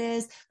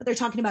Jesus, but they're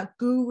talking about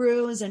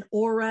gurus and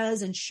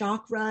auras and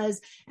chakras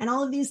and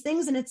all of these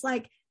things. And it's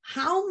like,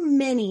 how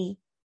many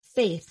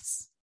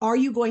faiths are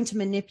you going to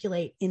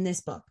manipulate in this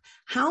book?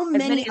 How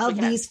many of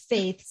these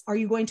faiths are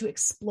you going to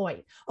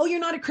exploit? Oh, you're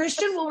not a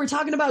Christian? Well, we're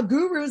talking about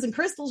gurus and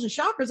crystals and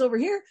chakras over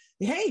here.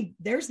 Hey,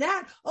 there's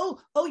that.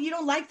 Oh, you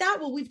don't like that?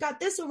 Well, we've got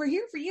this over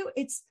here for you.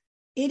 It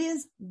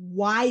is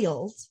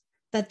wild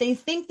that they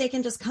think they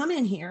can just come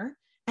in here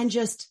and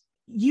just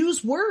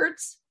use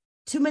words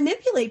to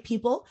manipulate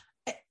people.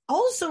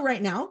 Also,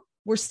 right now,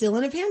 we're still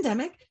in a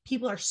pandemic.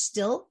 People are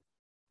still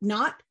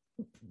not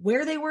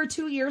where they were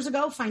 2 years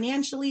ago,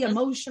 financially,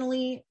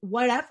 emotionally,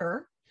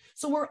 whatever.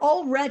 So we're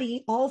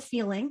already all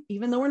feeling,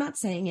 even though we're not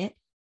saying it,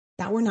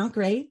 that we're not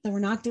great, that we're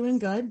not doing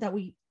good, that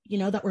we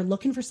that were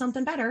looking for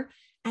something better.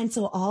 And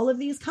so all of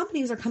these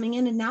companies are coming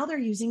in and now they're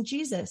using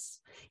Jesus.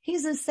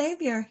 He's a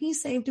savior. He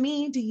saved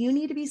me. Do you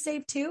need to be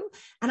saved too?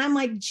 And I'm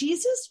like,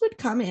 Jesus would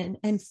come in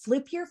and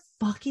flip your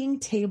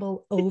fucking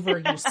table over,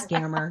 you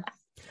scammer.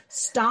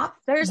 Stop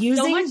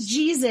using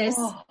Jesus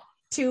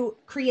to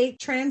create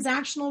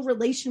transactional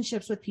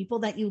relationships with people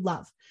that you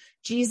love.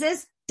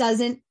 Jesus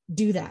doesn't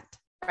do that.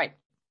 Right.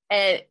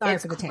 And Sorry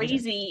it's for the crazy.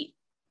 tangent.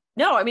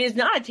 No, I mean, it's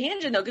not a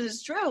tangent though, because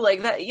it's true.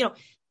 Like that,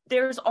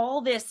 there's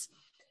all this,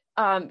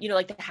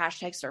 like the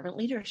hashtag servant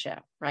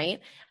leadership,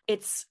 right? And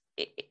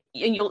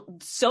you'll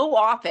so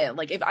often,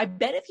 like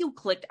if you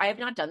clicked, I have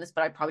not done this,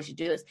 but I probably should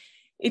do this.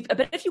 I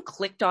bet if you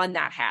clicked on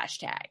that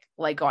hashtag,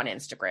 like on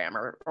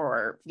Instagram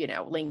or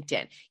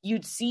LinkedIn,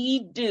 you'd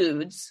see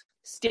dudes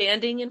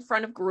standing in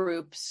front of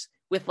groups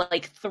with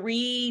like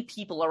 3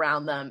 people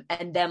around them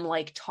and them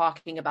like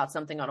talking about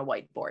something on a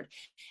whiteboard.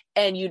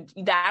 And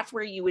that's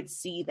where you would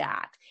see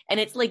that. And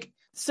it's like,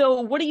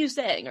 so what are you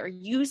saying? Are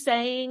you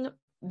saying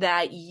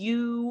that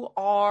you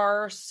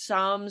are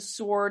some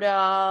sort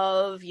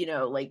of,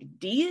 like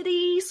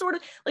deity sort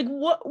of, like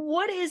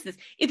what is this?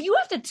 If you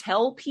have to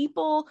tell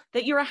people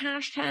that you're a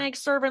hashtag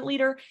servant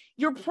leader,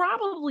 you're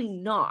probably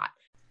not.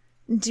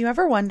 Do you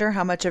ever wonder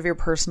how much of your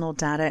personal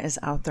data is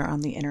out there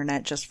on the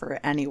internet just for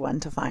anyone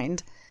to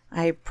find?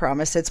 I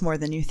promise it's more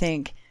than you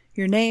think.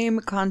 Your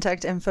name,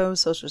 contact info,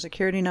 social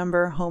security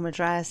number, home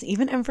address,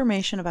 even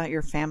information about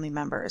your family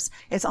members.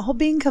 It's all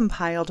being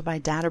compiled by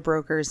data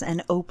brokers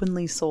and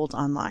openly sold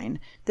online.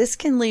 This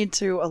can lead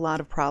to a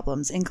lot of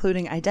problems,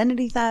 including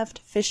identity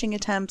theft, phishing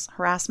attempts,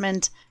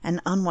 harassment,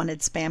 and unwanted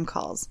spam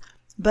calls.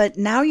 But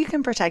now you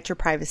can protect your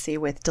privacy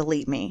with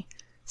Delete Me.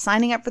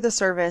 Signing up for the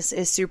service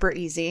is super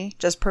easy.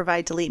 Just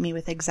provide Delete Me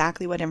with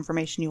exactly what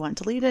information you want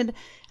deleted,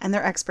 and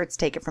their experts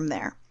take it from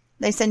there.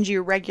 They send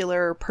you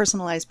regular,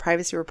 personalized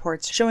privacy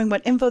reports showing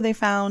what info they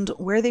found,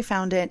 where they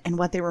found it, and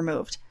what they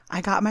removed.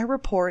 I got my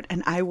report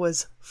and I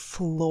was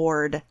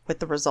floored with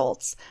the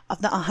results.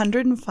 Of the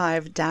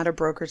 105 data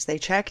brokers they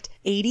checked,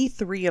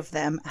 83 of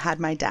them had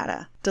my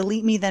data.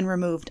 Delete Me then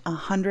removed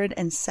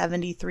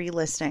 173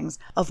 listings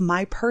of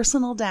my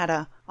personal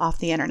data off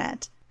the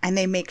internet, and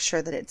they make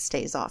sure that it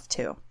stays off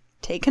too.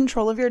 Take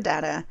control of your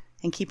data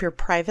and keep your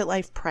private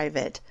life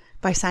private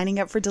by signing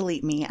up for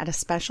Delete Me at a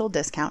special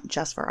discount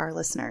just for our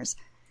listeners.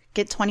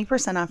 Get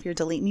 20% off your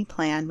Delete Me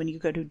plan when you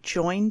go to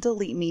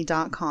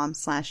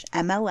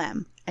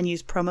joindeleteme.com/MLM and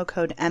use promo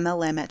code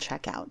MLM at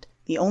checkout.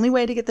 The only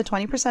way to get the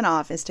 20%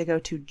 off is to go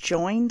to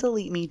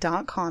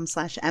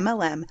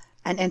joindeleteme.com/MLM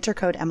and enter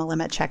code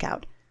MLM at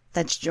checkout.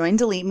 That's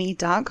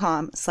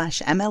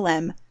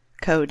joindeleteme.com/MLM,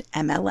 code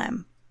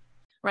MLM.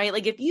 Right?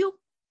 Like if you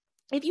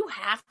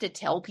have to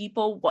tell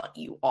people what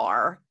you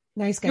are,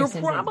 nice guy you're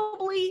syndrome.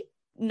 Probably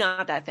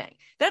not that thing.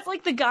 That's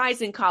like the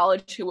guys in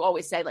college who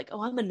always say like,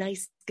 oh, I'm a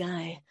nice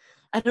guy.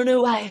 I don't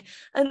know why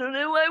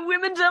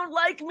women don't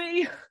like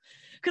me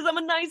because I'm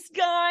a nice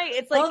guy.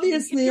 It's like,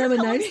 obviously I'm a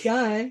nice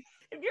guy.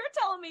 If you're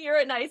telling me you're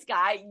a nice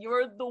guy,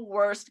 you're the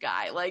worst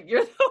guy. Like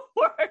you're the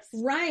worst.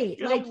 Right.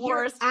 You're like the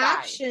your worst guy.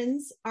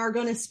 actions are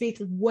going to speak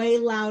way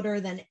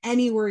louder than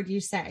any word you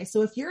say.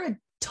 So if you're a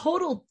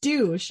total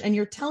douche and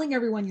you're telling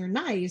everyone you're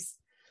nice,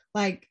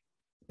 like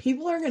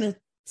people are going to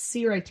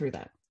see right through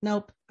that.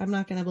 Nope, I'm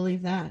not going to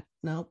believe that.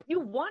 Nope. You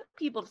want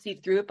people to see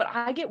through it, but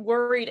I get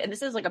worried, and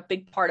this is like a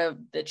big part of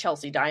the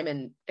Chelsea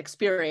Diamond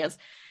experience,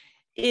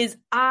 is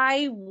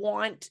I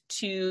want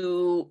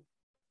to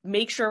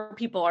make sure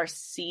people are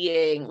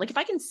seeing, like if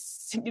I can,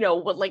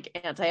 like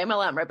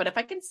anti-MLM, right? But if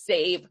I can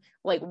save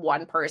like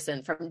one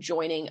person from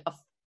joining a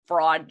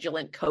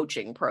fraudulent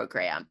coaching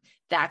program,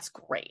 that's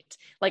great.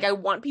 Like I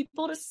want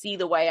people to see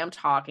the way I'm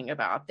talking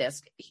about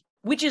this,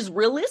 which is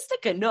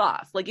realistic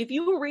enough. Like if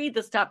you read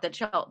the stuff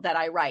that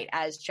I write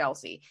as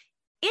Chelsea,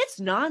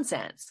 it's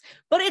nonsense,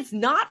 but it's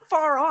not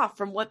far off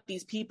from what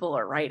these people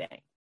are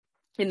writing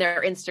in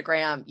their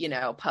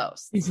Instagram,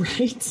 posts.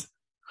 Right.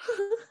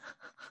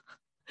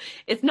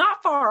 It's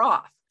not far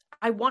off.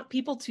 I want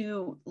people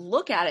to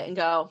look at it and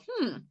go,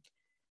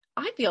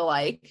 I feel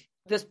like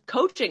this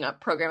coaching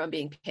program I'm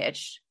being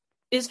pitched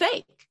is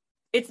fake.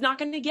 It's not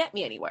going to get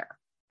me anywhere.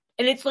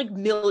 And it's like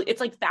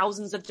it's like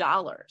thousands of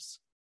dollars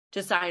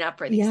to sign up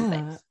for these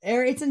things.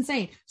 It's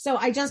insane. So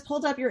I just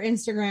pulled up your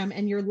Instagram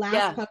and your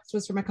last post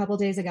was from a couple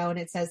days ago and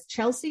it says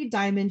Chelsea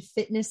Diamond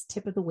Fitness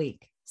Tip of the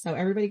Week. So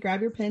everybody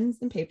grab your pens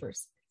and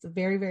papers. It's a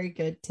very, very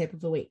good tip of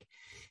the week.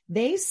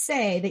 They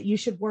say that you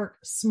should work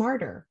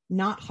smarter,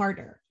 not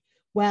harder.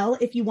 Well,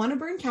 if you want to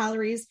burn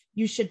calories,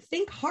 you should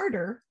think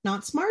harder,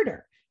 not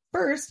smarter.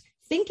 First,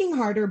 thinking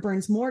harder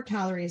burns more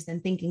calories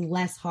than thinking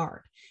less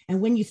hard.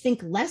 And when you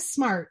think less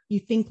smart, you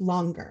think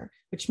longer,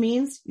 which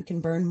means you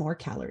can burn more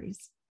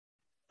calories.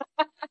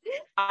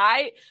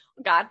 I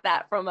got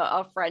that from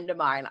a friend of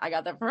mine. I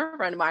got that from a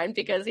friend of mine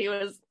because we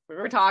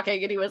were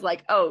talking and he was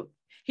like, oh,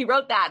 he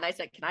wrote that. And I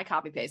said, can I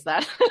copy paste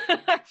that?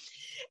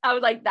 I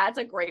was like, that's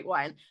a great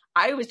one.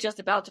 I was just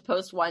about to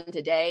post one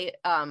today.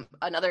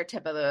 Another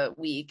tip of the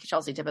week,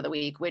 Chelsea tip of the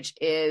week, which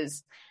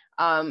is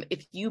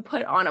If you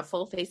put on a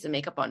full face of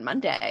makeup on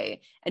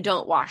Monday and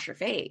don't wash your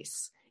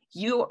face,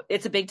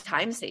 it's a big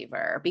time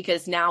saver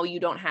because now you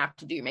don't have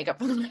to do your makeup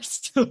for the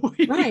rest of the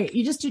week. Right.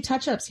 You just do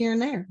touch-ups here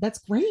and there. That's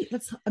great.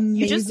 That's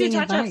amazing. You just do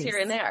touch-ups advice. here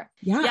and there.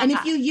 Yeah. And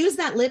if you use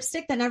that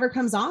lipstick that never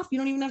comes off, you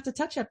don't even have to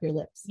touch up your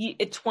lips.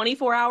 A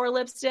 24-hour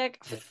lipstick.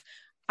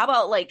 How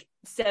about like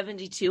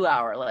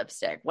 72-hour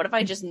lipstick? What if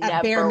I just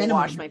never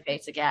wash my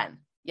face again?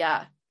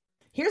 Yeah.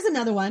 Here's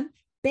another one.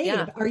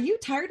 Babe, are you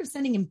tired of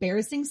sending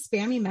embarrassing,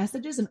 spammy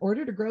messages in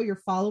order to grow your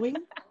following?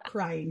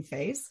 Crying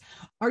face.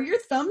 Are your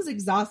thumbs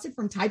exhausted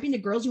from typing to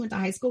girls you went to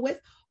high school with,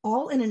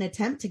 all in an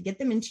attempt to get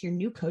them into your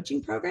new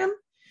coaching program?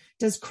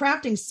 Does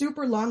crafting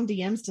super long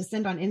DMs to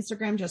send on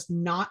Instagram just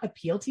not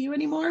appeal to you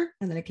anymore?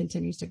 And then it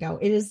continues to go.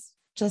 It is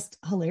just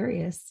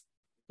hilarious.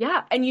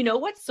 Yeah. And you know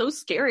what's so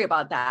scary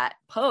about that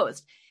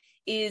post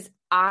is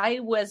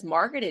I was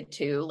marketed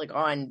to, like,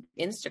 on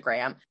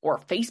Instagram or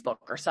Facebook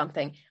or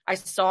something. I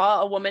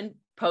saw a woman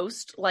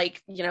post,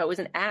 like, you know, it was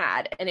an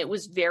ad and it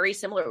was very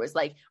similar. It was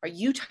like, are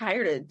you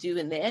tired of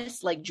doing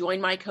this? Like, join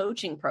my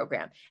coaching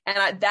program.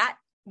 And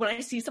when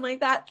I see something like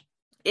that,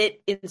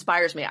 it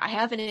inspires me. I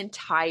have an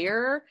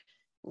entire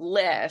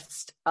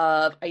list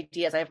of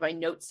ideas. I have my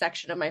notes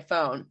section of my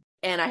phone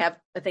and I have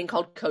a thing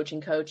called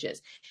Coaching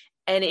Coaches.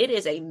 And it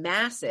is a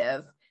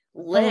massive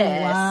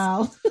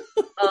list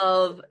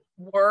of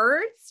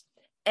words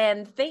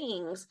and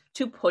things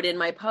to put in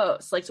my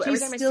posts. Like, so every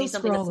time I see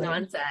something that's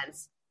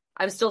nonsense,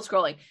 I'm still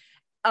scrolling.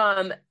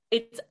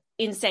 It's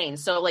insane.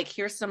 So, like,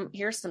 here's some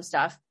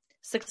stuff.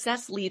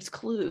 Success leaves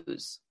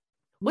clues.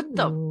 What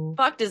the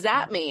fuck does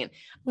that mean?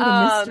 What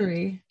a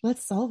mystery.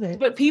 Let's solve it.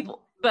 But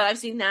I've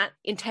seen that.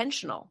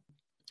 Intentional.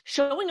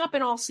 Showing up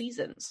in all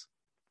seasons.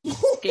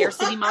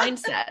 Scarcity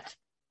mindset.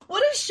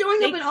 What does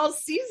showing up in all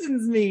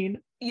seasons mean?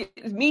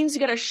 It means you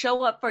got to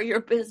show up for your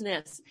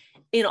business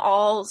in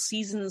all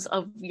seasons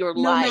of your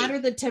life. No matter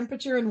the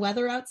temperature and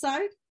weather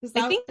outside?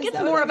 I think it's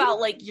more about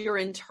like your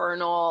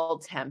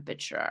internal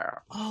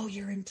temperature. Oh,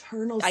 your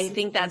internal. I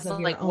think that's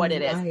like what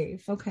it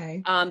is.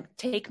 Okay.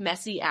 Take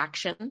messy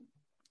action.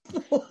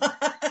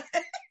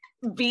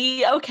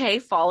 Be okay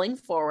falling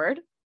forward.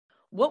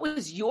 What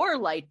was your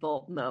light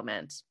bulb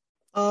moment?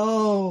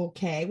 Oh,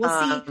 okay.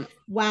 Well, see,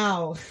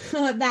 wow,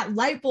 that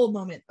light bulb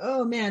moment.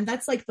 Oh man,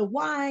 that's like the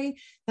why.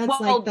 That's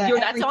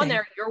that's on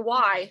there. Your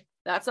why.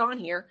 That's on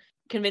here.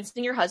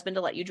 Convincing your husband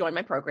to let you join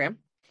my program.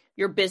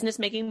 Your business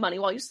making money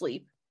while you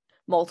sleep.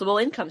 Multiple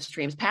income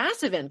streams.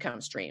 Passive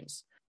income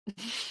streams.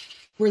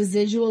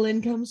 Residual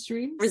income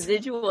streams.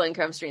 Residual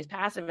income streams.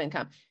 Passive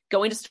income.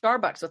 Going to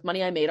Starbucks with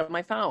money I made on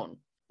my phone.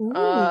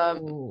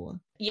 Ooh.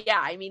 Yeah,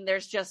 I mean,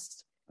 there's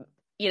just,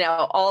 you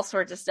know, all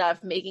sorts of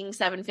stuff. Making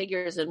 7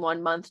 figures in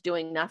 1 month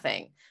doing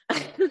nothing.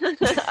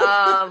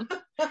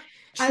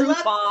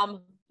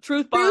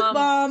 Truth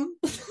bomb.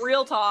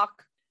 Real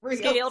talk.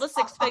 Scale to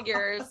 6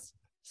 figures.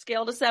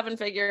 Scale to 7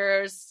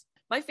 figures.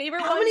 My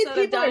favorite How ones many that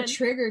people I've done, are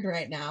triggered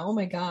right now? Oh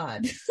my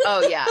God.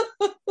 Oh yeah.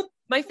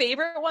 My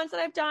favorite ones that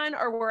I've done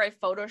are where I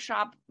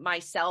Photoshop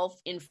myself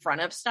in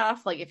front of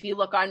stuff. Like if you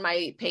look on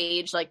my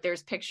page, like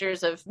there's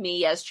pictures of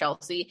me as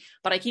Chelsea,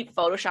 but I keep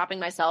Photoshopping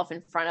myself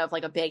in front of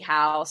like a big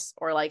house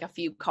or like a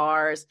few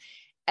cars.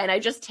 And I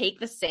just take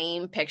the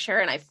same picture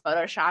and I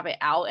Photoshop it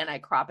out and I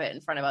crop it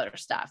in front of other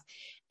stuff.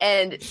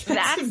 And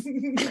that's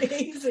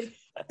amazing.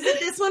 Is it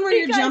this one where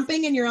you're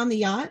jumping and you're on the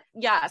yacht?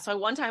 Yeah. So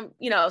one time,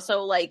 you know,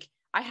 so like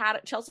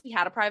Chelsea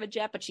had a private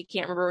jet, but she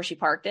can't remember where she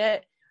parked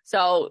it.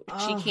 So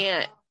she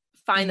can't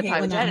find the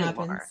private jet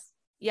anymore.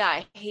 Yeah.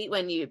 I hate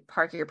when you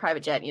park your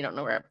private jet and you don't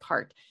know where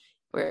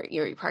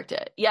you parked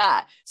it.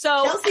 Yeah.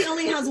 So Chelsea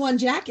only has one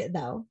jacket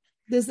though.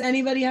 Does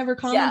anybody ever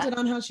commented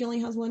on how she only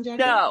has one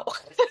jacket? No.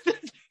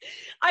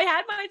 I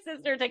had my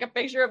sister take a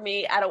picture of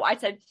me I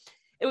said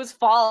it was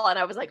fall and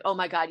I was like, oh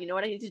my God, you know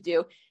what I need to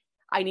do?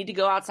 I need to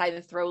go outside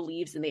and throw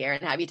leaves in the air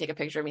and have you take a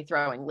picture of me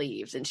throwing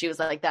leaves. And she was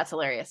like, that's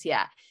hilarious.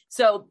 Yeah.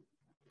 So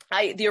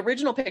the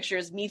original picture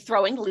is me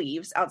throwing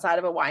leaves outside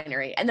of a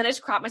winery. And then I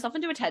just crop myself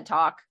into a TED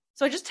Talk.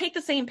 So I just take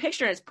the same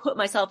picture and just put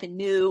myself in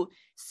new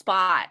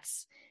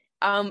spots.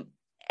 And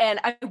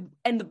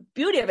the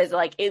beauty of it is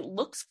like, it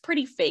looks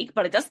pretty fake,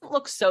 but it doesn't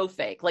look so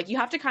fake. Like you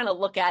have to kind of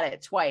look at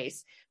it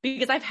twice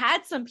because I've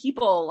had some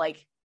people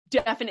like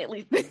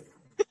definitely think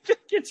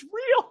it's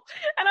real.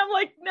 And I'm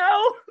like,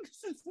 no,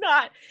 this is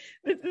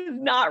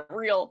not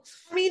real.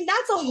 I mean,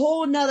 that's a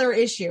whole nother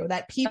issue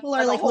that people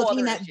are like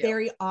looking at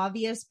very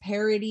obvious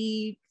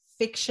parody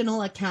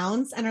fictional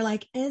accounts and are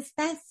like, is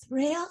this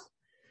real?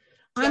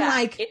 I'm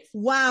like,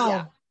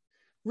 wow,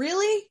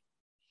 really?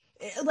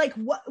 Like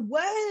what?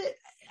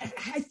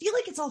 I feel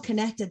like it's all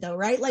connected though,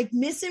 right? Like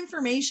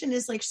misinformation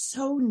is like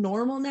so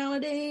normal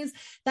nowadays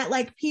that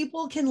like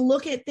people can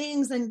look at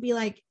things and be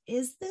like,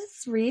 is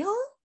this real?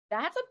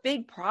 That's a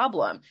big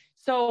problem.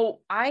 So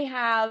I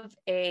have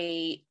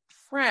a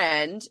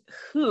friend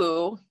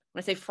who,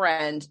 when I say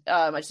friend,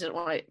 I just didn't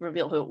want to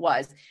reveal who it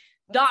was.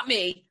 Not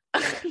me.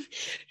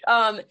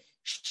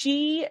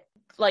 She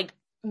like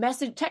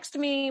texted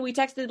me. We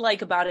texted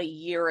like about a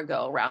year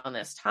ago around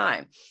this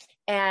time.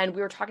 and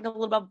we were talking a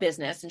little about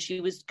business, and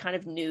she was kind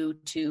of new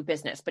to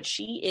business, but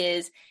she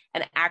is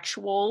an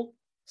actual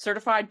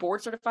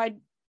board certified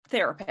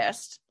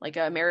therapist, like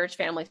a marriage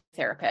family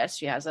therapist.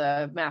 She has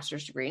a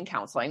master's degree in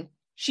counseling.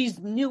 She's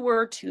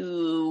newer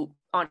to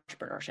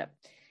entrepreneurship,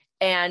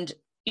 and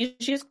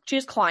she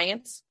has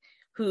clients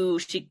who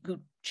she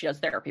does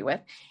therapy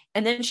with.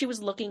 And then she was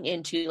looking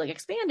into like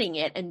expanding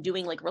it and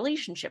doing like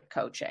relationship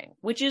coaching,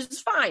 which is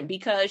fine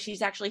because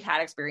she's actually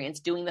had experience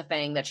doing the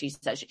thing that she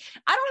says.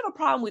 I don't have a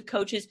problem with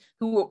coaches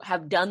who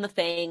have done the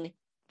thing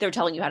they're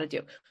telling you how to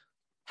do.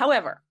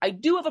 However, I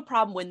do have a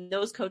problem when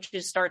those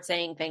coaches start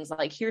saying things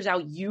like, here's how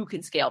you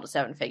can scale to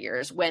 7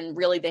 figures, when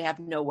really they have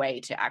no way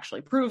to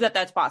actually prove that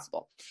that's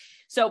possible.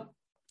 So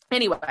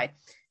anyway,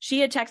 she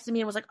had texted me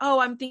and was like, oh,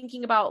 I'm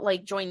thinking about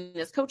like joining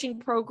this coaching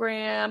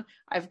program.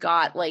 I've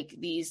got like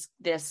these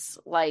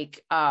 2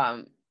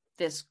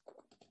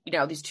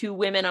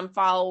 women I'm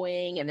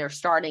following, and they're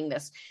starting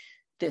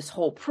this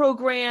whole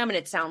program, and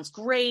it sounds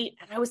great.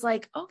 And I was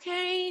like,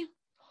 okay,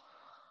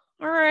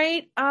 all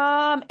right.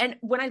 And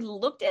when I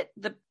looked at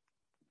the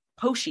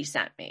post she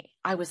sent me,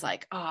 I was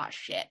like, oh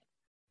shit.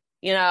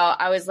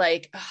 I was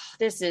like, oh,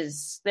 this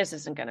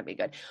isn't going to be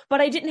good.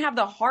 But I didn't have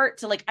the heart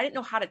to I didn't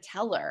know how to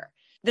tell her,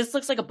 this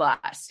looks like a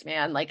bust,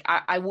 man. Like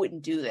I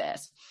wouldn't do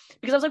this,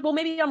 because I was like, well,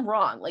 maybe I'm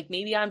wrong. Like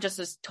maybe I'm just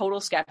a total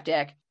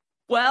skeptic.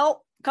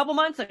 Well, a couple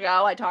months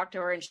ago, I talked to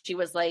her and she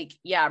was like,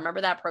 yeah,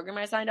 remember that program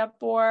I signed up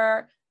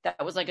for?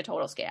 That was like a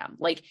total scam.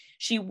 Like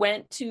she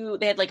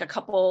they had like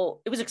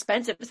it was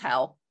expensive as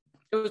hell.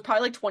 It was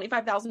probably like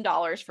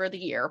 $25,000 for the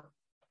year.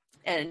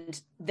 And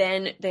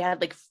then they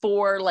had like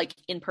 4 like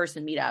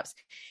in-person meetups.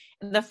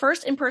 And the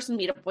first in-person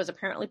meetup was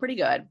apparently pretty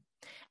good.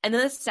 And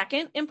then the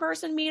second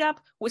in-person meetup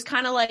was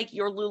kind of like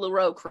your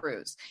LuLaRoe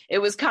cruise. It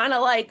was kind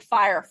of like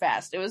Fyre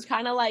Fest. It was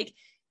kind of like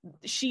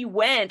she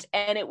went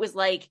and it was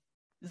like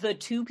the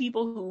 2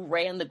 people who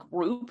ran the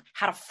group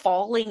had a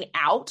falling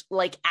out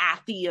like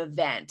at the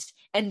event,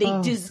 and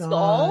they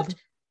dissolved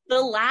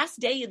the last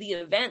day of the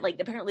event. Like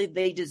apparently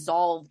they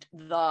dissolved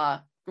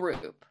the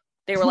group.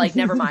 They were like,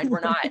 never mind, we're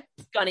not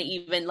going to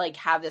even like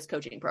have this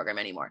coaching program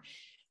anymore.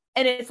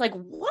 And it's like,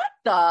 what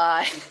the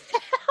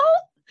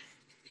hell?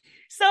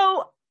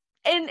 So,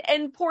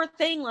 and poor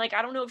thing, like,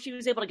 I don't know if she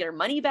was able to get her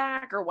money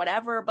back or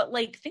whatever, but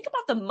like, think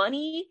about the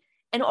money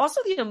and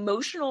also the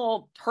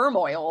emotional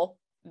turmoil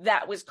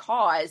that was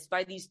caused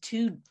by these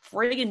 2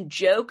 friggin'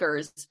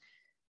 jokers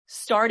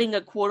starting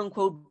a quote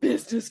unquote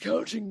business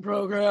coaching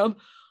program.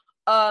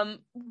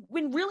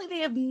 When really they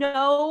have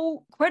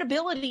no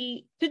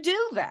credibility to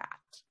do that.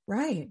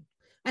 Right.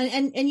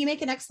 And you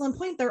make an excellent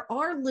point. There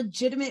are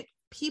legitimate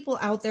people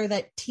out there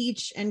that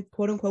teach and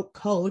quote unquote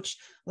coach.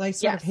 Well, I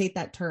sort of hate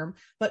that term,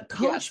 but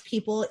coach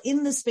people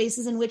in the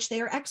spaces in which they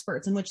are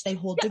experts, in which they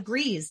hold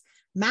degrees,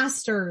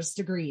 master's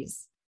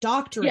degrees,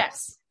 doctorates.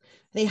 Yes.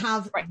 They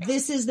have,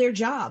 this is their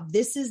job.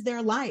 This is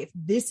their life.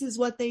 This is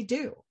what they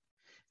do.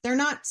 They're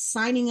not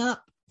signing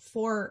up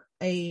for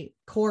a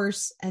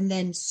course and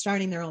then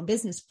starting their own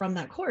business from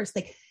that course.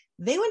 They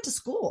went to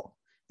school.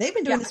 They've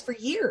been doing this for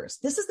years.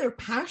 This is their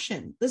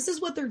passion. This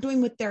is what they're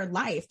doing with their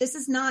life. This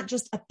is not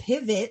just a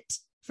pivot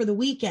for the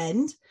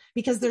weekend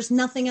because there's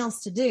nothing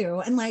else to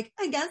do. And like,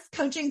 I guess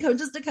coaching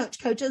coaches to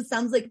coach coaches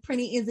sounds like a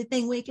pretty easy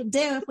thing we could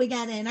do if we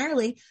got in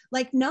early.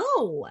 Like,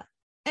 no.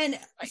 And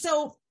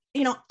so,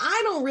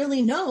 I don't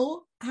really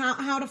know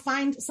how to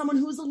find someone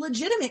who's a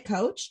legitimate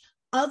coach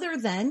other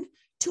than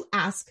to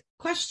ask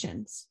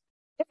questions.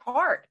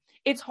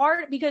 It's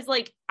hard because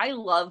like, I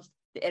love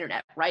the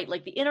internet, right?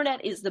 Like the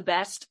internet is the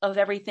best of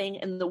everything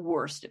and the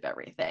worst of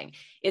everything.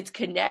 It's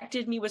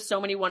connected me with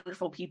so many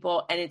wonderful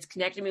people, and it's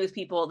connected me with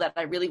people that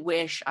I really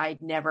wish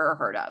I'd never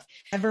heard of.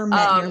 Ever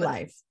met in your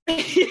life.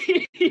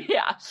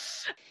 Yeah.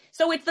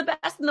 So it's the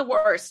best and the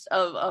worst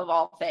of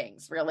all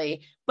things,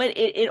 really. But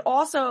it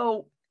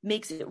also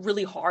makes it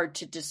really hard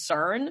to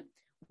discern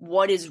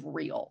what is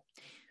real.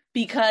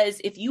 Because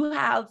if you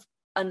have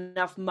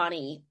enough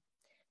money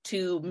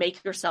to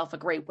make yourself a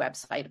great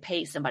website, to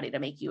pay somebody to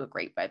make you a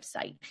great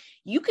website,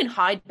 you can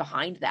hide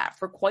behind that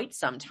for quite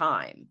some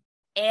time.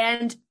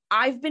 And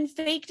I've been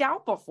faked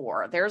out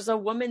before. There's a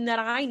woman that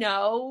I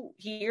know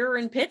here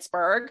in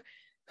Pittsburgh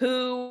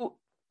who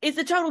is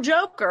a total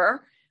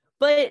joker.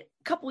 But a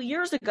couple of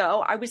years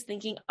ago, I was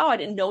thinking, I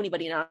didn't know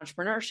anybody in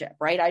entrepreneurship,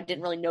 right? I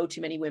didn't really know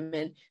too many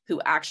women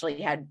who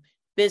actually had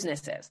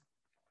businesses.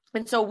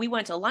 And so we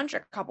went to lunch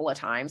a couple of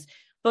times,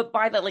 but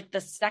by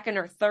the second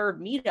or third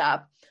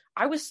meetup,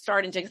 I was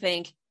starting to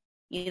think,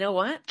 you know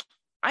what?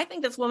 I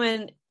think this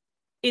woman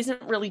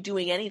isn't really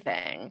doing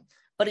anything,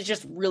 but is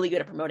just really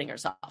good at promoting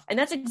herself. And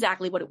that's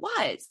exactly what it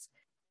was.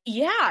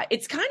 Yeah,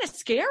 it's kind of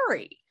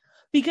scary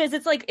because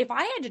it's like, if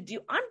I had to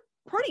I'm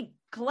pretty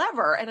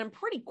clever and I'm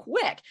pretty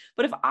quick,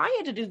 but if I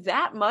had to do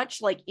that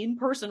much like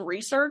in-person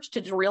research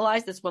to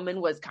realize this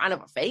woman was kind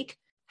of a fake,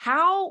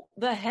 how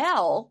the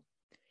hell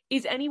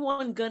is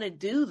anyone going to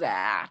do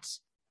that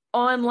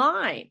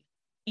online?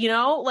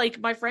 Like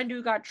my friend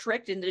who got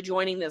tricked into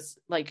joining this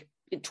like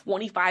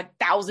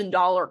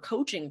 $25,000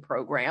 coaching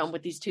program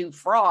with these 2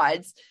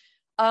 frauds.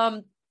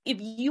 if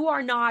you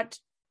are not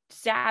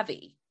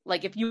savvy,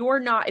 like if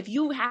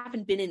you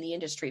haven't been in the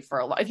industry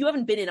if you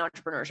haven't been in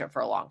entrepreneurship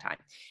for a long time,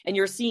 and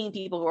you're seeing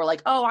people who are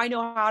like, oh, I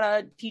know how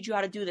to teach you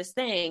how to do this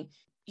thing,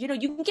 you know,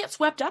 you can get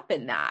swept up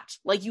in that.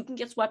 Like you can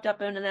get swept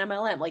up in an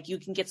MLM, like you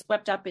can get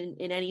swept up in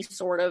any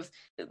sort of,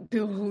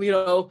 you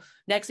know,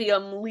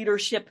 NXIVM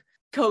leadership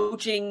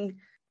coaching,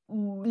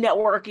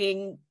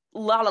 networking,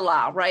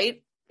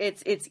 right?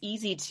 It's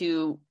easy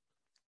to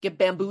get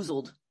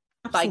bamboozled.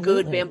 Absolutely. By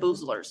good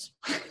bamboozlers.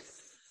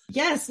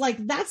 Yes, like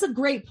that's a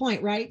great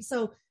point, right?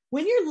 So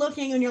when you're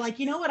looking and you're like,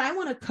 you know what, I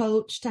want a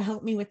coach to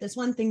help me with this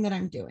one thing that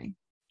I'm doing,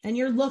 and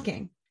you're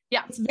looking,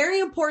 yeah, it's very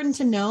important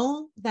to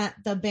know that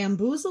the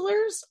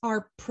bamboozlers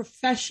are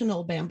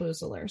professional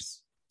bamboozlers.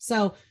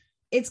 So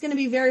it's going to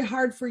be very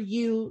hard for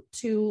you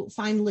to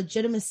find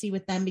legitimacy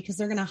with them because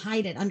they're going to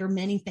hide it under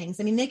many things.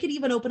 I mean, they could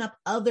even open up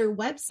other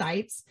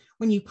websites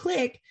when you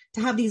click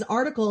to have these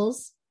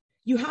articles.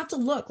 You have to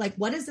look like,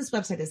 what is this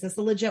website? Is this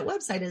a legit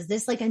website? Is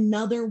this like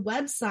another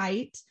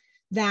website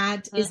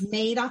that is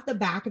made off the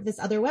back of this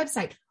other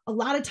website? A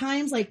lot of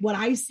times, like what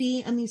I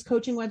see on these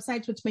coaching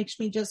websites, which makes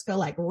me just go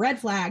like red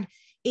flag,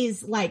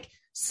 is like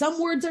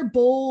some words are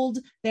bold.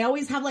 They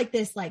always have like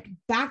this like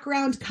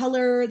background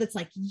color that's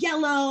like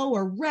yellow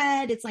or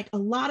red. It's like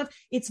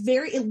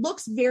it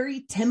looks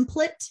very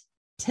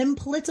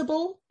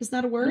templatable. Is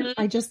that a word?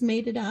 I just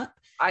made it up.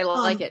 I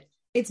like it.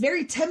 It's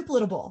very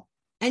templatable.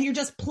 And you're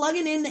just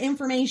plugging in the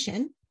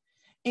information,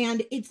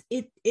 and it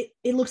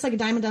looks like a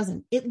dime a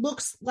dozen. It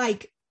looks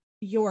like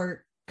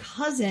your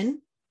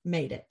cousin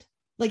made it.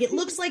 Like it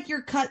looks like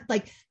your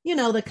like, you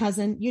know, the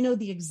cousin, you know,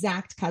 the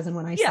exact cousin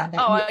when I said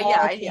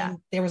that. Yeah.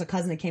 There was a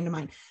cousin that came to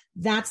mind.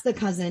 That's the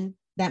cousin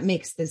that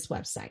makes this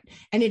website.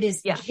 And it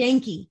is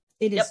janky.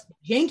 It is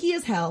janky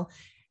as hell.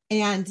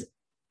 And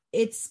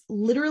it's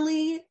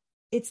literally,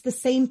 it's the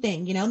same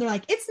thing, you know, and they're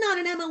like, it's not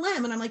an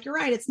MLM. And I'm like, you're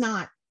right. It's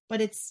not,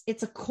 but it's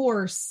a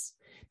course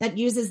that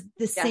uses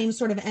the same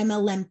sort of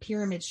MLM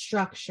pyramid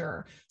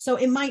structure. So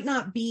it might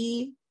not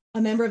be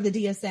a member of the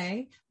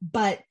DSA,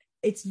 but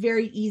it's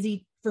very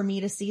easy for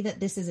me to see that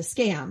this is a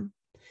scam.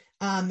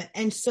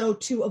 And so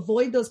to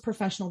avoid those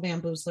professional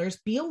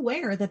bamboozlers, be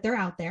aware that they're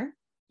out there.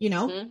 You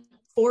know,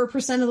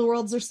 4% of the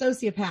world's are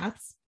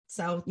sociopaths.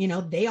 So, you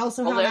know, they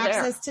also have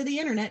access to the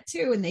internet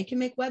too, and they can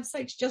make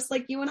websites just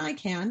like you and I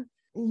can.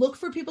 Look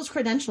for people's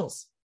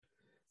credentials.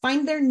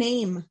 Find their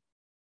name.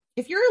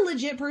 If you're a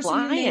legit person,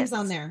 your name's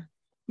on there.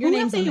 Who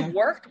have they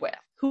worked with?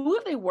 Who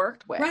have they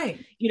worked with?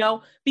 Right. You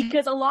know,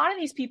 because a lot of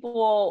these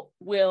people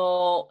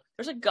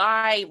there's a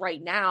guy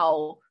right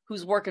now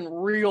who's working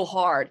real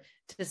hard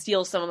to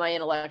steal some of my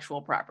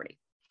intellectual property.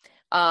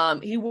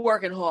 He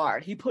working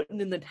hard. He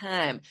putting in the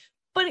time,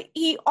 but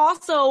he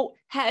also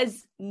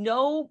has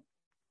no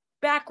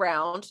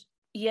background.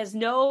 He has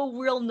no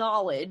real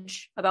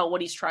knowledge about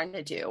what he's trying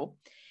to do.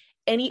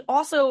 And he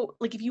also,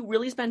 like, if you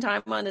really spend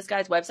time on this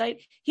guy's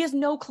website, he has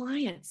no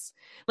clients.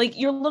 Like,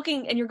 you're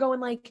looking and you're going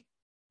like,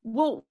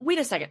 well, wait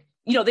a second.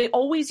 You know, they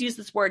always use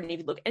this word. And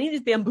if you look, any of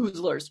these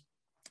bamboozlers,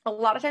 a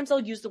lot of times they'll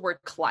use the word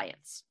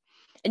clients.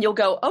 And you'll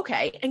go,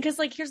 okay. And because,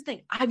 like, here's the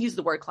thing. I've used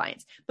the word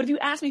clients. But if you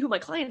ask me who my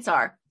clients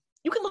are,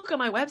 you can look on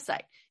my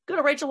website. Go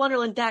to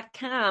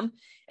rachellunderland.com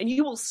and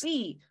you will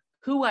see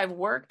who I've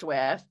worked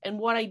with and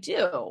what I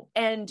do.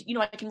 And, you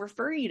know, I can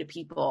refer you to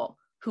people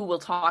who will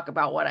talk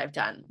about what I've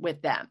done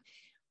with them.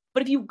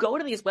 But if you go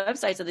to these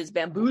websites of these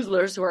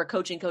bamboozlers who are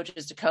coaching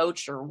coaches to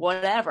coach or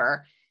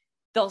whatever,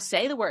 they'll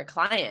say the word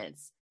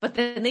clients, but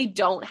then they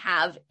don't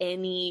have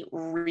any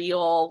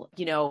real,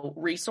 you know,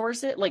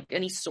 resources, like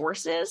any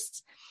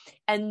sources,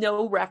 and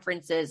no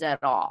references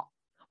at all.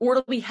 Or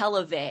it'll be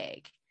hella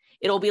vague.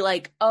 It'll be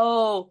like,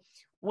 oh,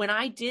 when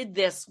I did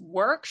this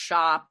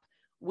workshop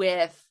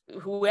with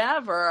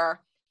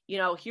whoever, you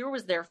know, here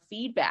was their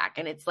feedback.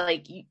 And it's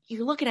like,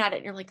 you're looking at it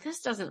and you're like,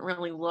 this doesn't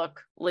really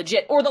look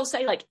legit. Or they'll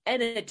say like an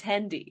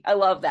attendee. I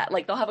love that.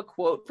 Like they'll have a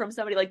quote from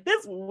somebody like,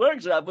 this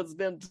workshop was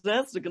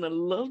fantastic and I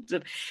loved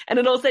it. And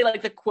then they'll say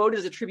like the quote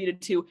is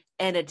attributed to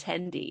an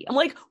attendee. I'm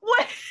like,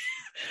 what?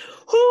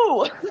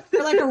 Who?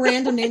 They're like a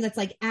random name that's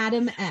like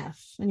Adam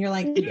F. And you're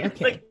like, okay.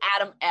 Like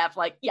Adam F.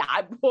 Like, yeah,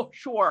 I'm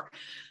sure.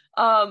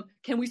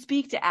 Can we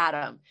speak to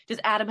Adam? Does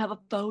Adam have a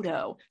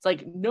photo? It's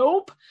like,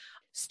 nope.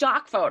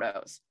 Stock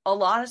photos, a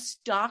lot of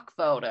stock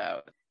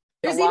photos.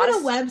 There's even a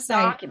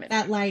website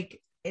that like,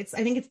 I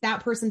think it's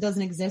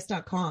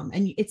thatpersondoesn'texist.com.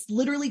 And it's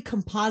literally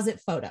composite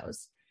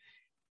photos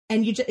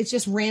and it's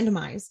just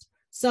randomized.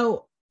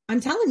 So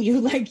I'm telling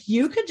you, like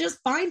you could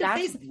just find a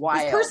face.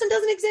 Wild. This person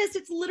doesn't exist.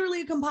 It's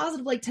literally a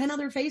composite of like 10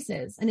 other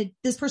faces. And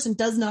this person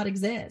does not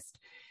exist.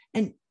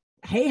 And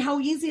hey, how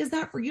easy is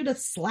that for you to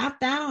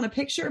slap that on a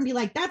picture and be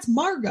like, that's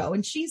Margot.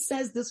 And she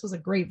says this was a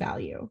great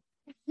value.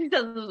 She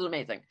says this was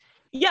amazing.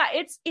 Yeah,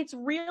 it's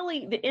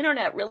really, the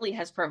internet really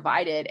has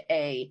provided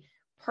a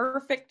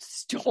perfect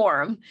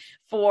storm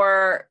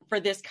for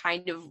this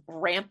kind of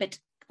rampant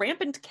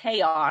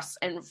chaos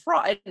and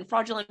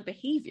fraudulent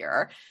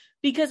behavior,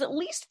 because at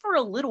least for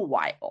a little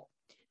while,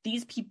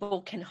 these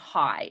people can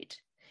hide.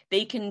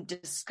 they can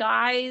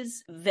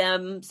disguise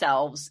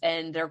themselves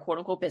and their quote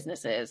unquote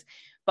businesses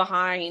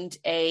behind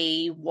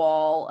a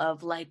wall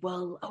of like,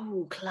 well,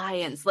 oh,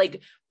 clients,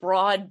 like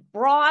broad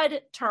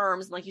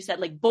terms, like you said,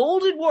 like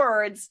bolded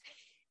words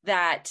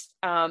that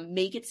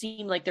make it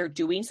seem like they're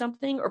doing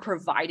something or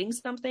providing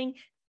something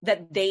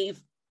that they've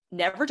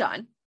never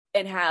done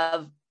and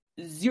have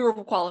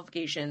zero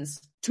qualifications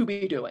to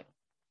be doing.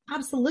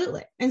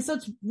 Absolutely. And so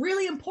it's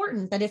really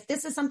important that if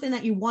this is something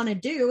that you want to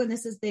do, and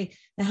this is the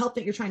help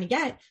that you're trying to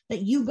get,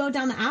 that you go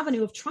down the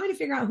avenue of trying to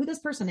figure out who this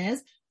person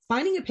is,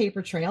 finding a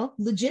paper trail.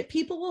 Legit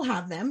people will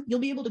have them. You'll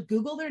be able to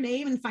Google their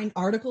name and find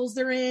articles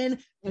they're in,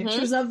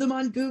 pictures of them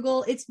on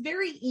Google. It's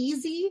very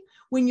easy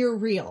when you're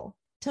real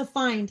to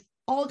find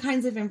all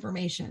kinds of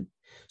information.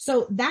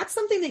 So that's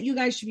something that you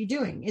guys should be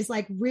doing, is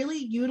like really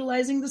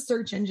utilizing the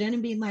search engine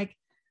and being like,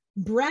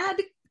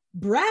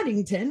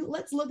 Braddington,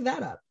 let's look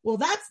that up. Well,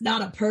 that's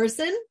not a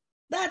person.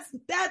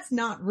 That's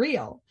not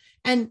real.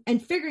 And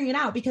figuring it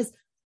out, because,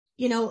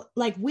 you know,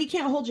 like we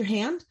can't hold your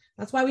hand.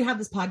 That's why we have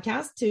this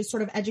podcast, to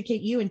sort of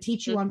educate you and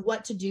teach you on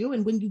what to do.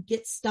 And when you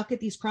get stuck at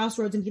these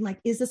crossroads and being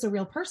like, is this a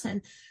real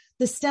person?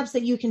 The steps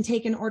that you can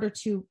take in order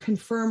to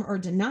confirm or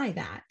deny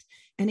that.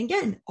 And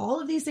again,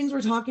 all of these things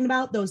we're talking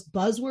about, those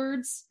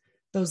buzzwords,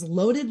 those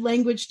loaded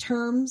language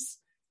terms,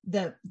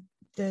 the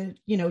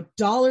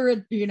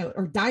dollar,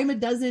 or dime a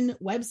dozen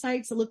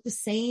websites that look the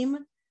same,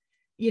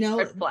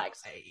 red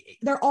flags.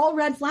 They're all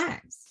red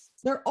flags.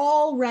 They're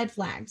all red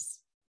flags.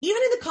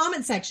 Even in the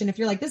comment section, if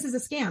you're like, this is a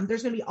scam,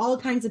 there's going to be all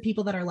kinds of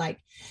people that are like,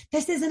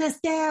 this isn't a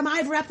scam,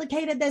 I've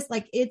replicated this.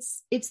 Like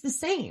it's the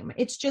same.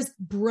 It's just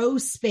bro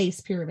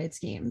space pyramid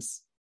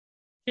schemes.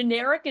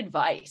 Generic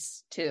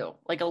advice too,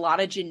 like a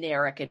lot of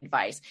generic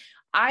advice.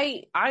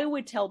 I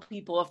would tell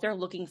people, if they're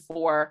looking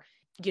for,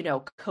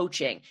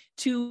 coaching,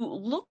 to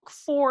look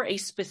for a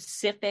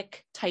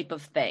specific type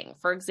of thing.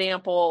 For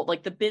example,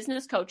 like the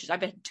business coaches,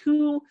 I've had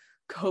 2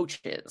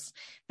 coaches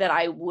that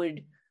I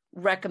would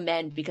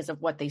recommend because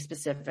of what they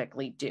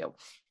specifically do.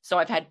 So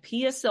I've had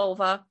Pia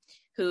Silva,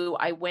 who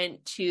I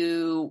went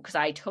to because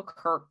I took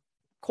her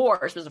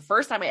course. It was the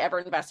first time I ever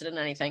invested in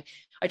anything.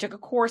 I took a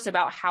course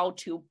about how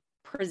to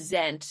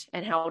present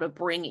and how to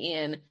bring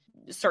in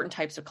certain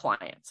types of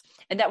clients.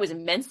 And that was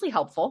immensely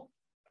helpful.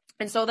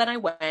 And so then I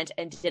went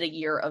and did a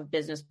year of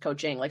business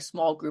coaching, like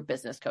small group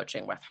business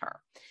coaching with her,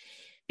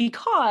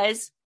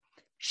 because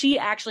she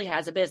actually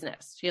has a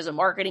business. She has a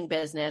marketing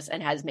business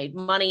and has made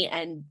money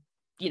and,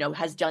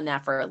 has done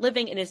that for a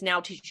living and is now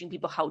teaching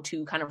people how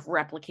to kind of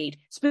replicate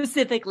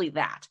specifically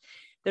that.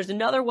 There's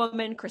another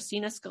woman,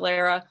 Christina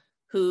Scalera,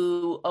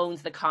 who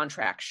owns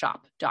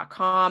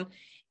thecontractshop.com,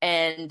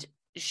 and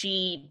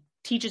she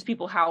teaches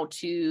people how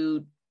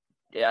to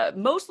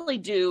mostly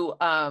do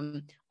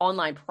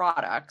online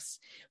products,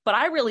 but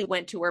I really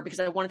went to her because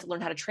I wanted to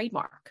learn how to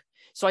trademark.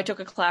 So I took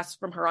a class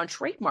from her on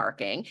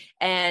trademarking,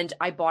 and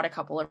I bought a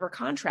couple of her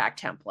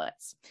contract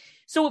templates.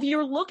 So if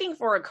you're looking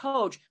for a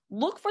coach,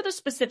 look for the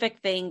specific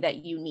thing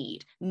that you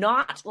need,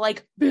 not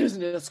like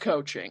business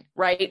coaching,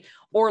 right?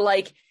 Or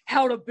like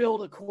how to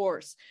build a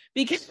course,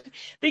 because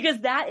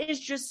that is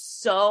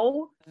just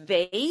so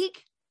vague.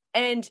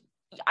 And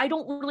I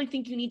don't really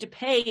think you need to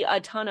pay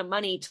a ton of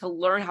money to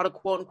learn how to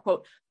quote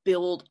unquote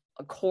build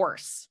a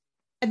course.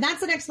 And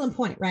that's an excellent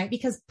point, right?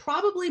 Because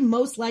probably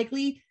most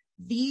likely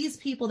these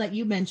people that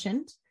you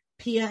mentioned,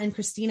 Pia and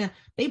Christina,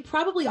 they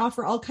probably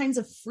offer all kinds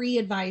of free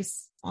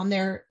advice on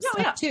their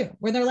stuff too,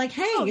 where they're like,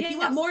 hey, if you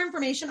want more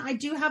information, I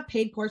do have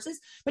paid courses,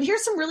 but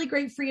here's some really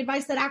great free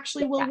advice that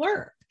actually will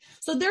work.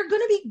 So they're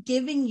going to be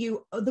giving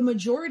you the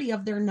majority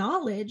of their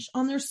knowledge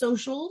on their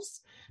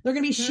socials. They're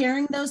going to be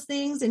sharing those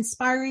things,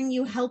 inspiring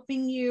you,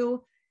 helping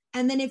you.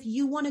 And then if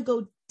you want to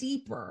go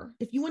deeper,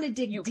 if you want to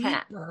dig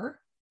deeper,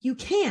 you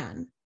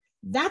can.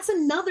 That's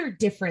another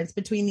difference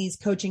between these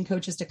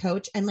coaches to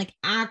coach and like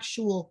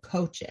actual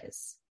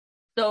coaches.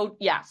 So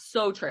yeah,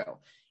 so true.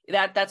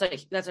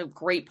 That's a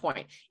great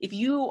point. If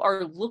you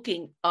are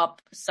looking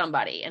up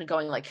somebody and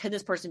going like, can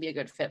this person be a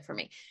good fit for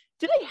me?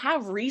 Do they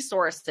have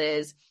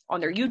resources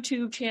on their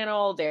YouTube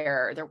channel,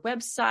 their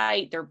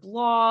website, their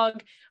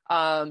blog,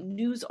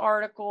 news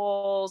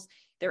articles,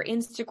 their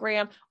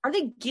Instagram? Are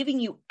they giving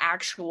you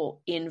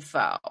actual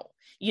info?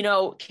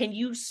 Can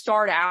you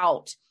start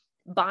out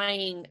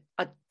buying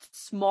a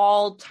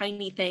small,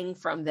 tiny thing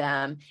from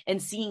them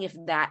and seeing if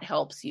that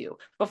helps you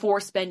before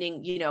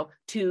spending, $2,000,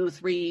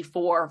 $3,000,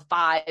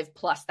 $4,000,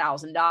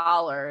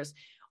 $5,000+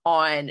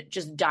 on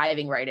just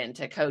diving right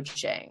into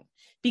coaching?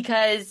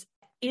 Because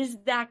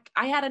I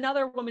had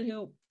another woman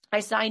who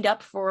I signed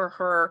up for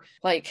her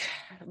like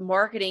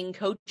marketing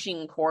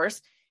coaching course,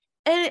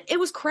 and it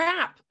was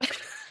crap.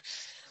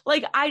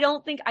 Like, I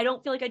don't feel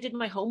like I did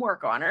my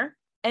homework on her,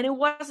 and it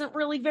wasn't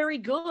really very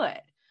good.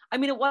 I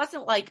mean, it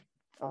wasn't like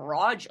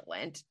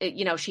fraudulent.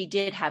 She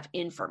did have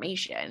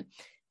information,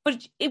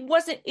 but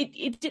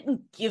it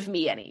didn't give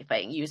me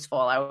anything useful.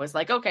 I was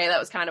like, okay, that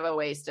was kind of a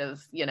waste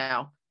of,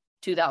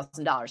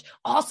 $2,000.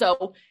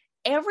 Also,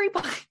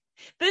 everybody,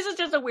 this is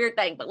just a weird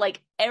thing, but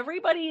like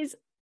everybody's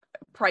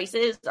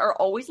prices are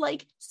always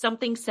like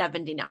something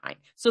 79.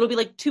 So it'll be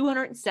like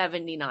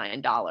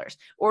 $279,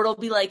 or it'll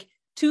be like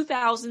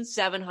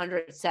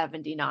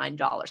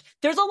 $2,779.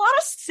 There's a lot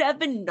of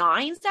 7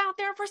 nines out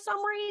there for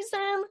some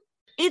reason.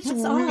 It's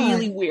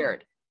really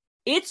weird.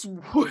 It's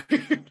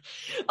weird.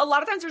 A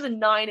lot of times there's a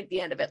 9 at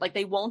the end of it. Like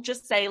they won't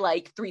just say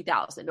like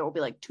 3,000. It will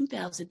be like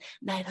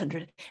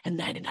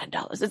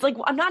 $2,999. It's like,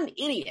 I'm not an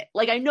idiot.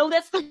 Like I know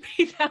that's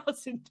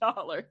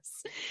 $3,000.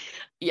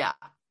 Yeah.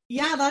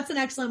 Yeah, that's an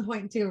excellent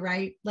point too,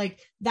 right?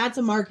 Like that's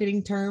a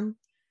marketing term.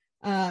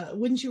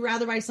 Wouldn't you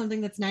rather buy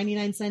something that's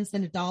 99 cents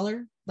than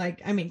 $1?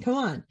 Like, I mean, come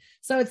on.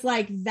 So it's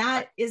like,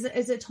 that is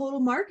a total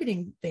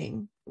marketing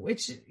thing,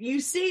 which you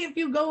see if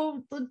you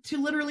go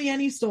to literally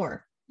any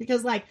store,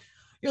 because like,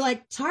 you're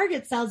like,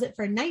 Target sells it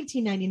for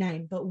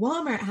 $19.99, but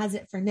Walmart has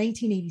it for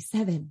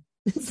 $19.87.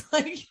 It's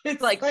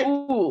like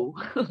ooh,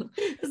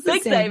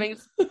 big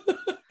savings.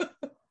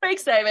 Big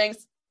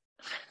savings.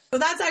 So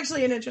that's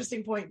actually an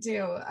interesting point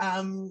too.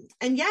 And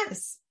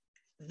yes,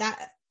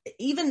 that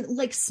even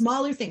like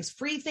smaller things,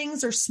 free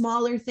things or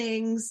smaller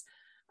things,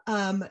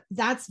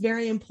 that's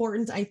very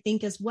important, I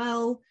think, as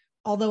well.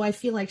 Although I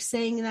feel like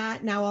saying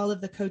that now, all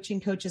of the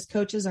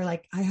coaches are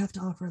like, I have to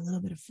offer a little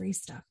bit of free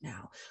stuff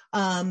now.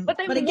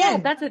 But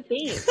again, that's the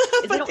thing. Is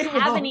they don't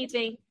have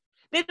anything.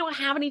 They don't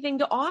have anything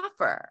to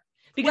offer,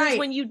 because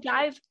when you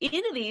dive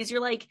into these,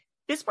 you're like,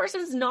 this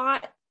person's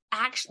not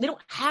actually, they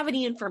don't have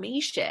any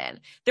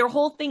information. Their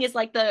whole thing is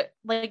like the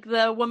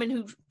woman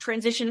who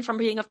transitioned from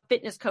being a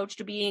fitness coach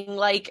to being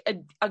like a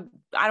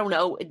I don't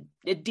know,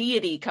 a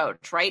deity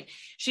coach, right?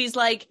 She's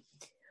like,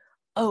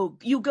 oh,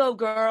 you go,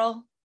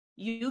 girl.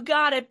 You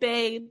got it,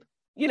 babe.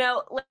 You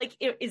know, like,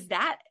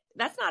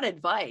 that's not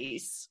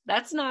advice.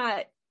 That's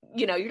not,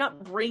 you're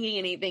not bringing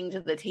anything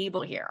to the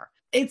table here.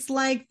 It's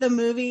like the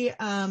movie,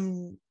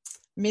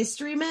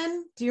 Mystery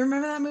Men. Do you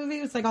remember that movie?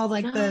 It's like all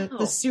like the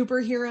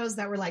superheroes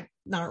that were like,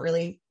 not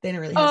really, they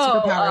didn't really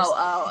have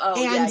superpowers.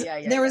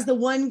 And there was the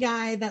one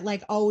guy that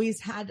like always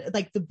had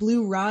like the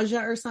Blue Raja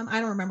or something. I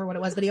don't remember what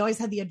it was, but he always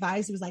had the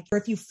advice. He was like,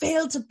 if you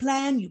fail to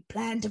plan, you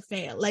plan to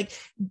fail. Like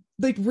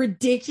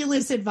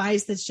ridiculous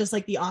advice that's just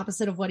like the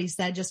opposite of what he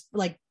said. Just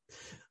like,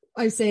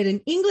 I say it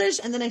in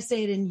English and then I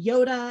say it in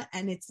Yoda,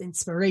 and it's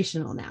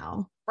inspirational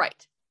now.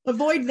 Right.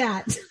 Avoid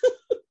that.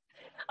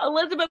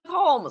 Elizabeth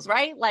Holmes,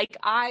 right? Like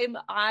I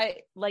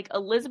like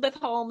Elizabeth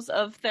Holmes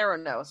of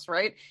Theranos,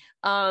 right?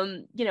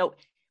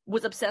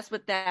 Was obsessed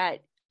with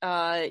that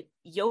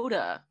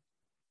Yoda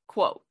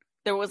quote.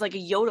 There was like a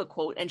Yoda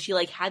quote, and she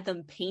like had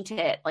them paint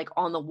it like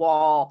on the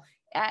wall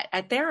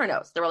at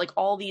Theranos. There were like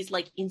all these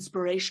like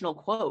inspirational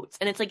quotes,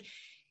 and it's like,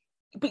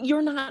 but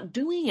you're not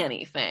doing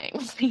anything.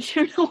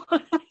 You know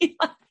what I mean?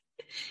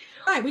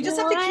 Right. We just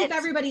have to keep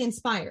everybody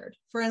inspired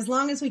for as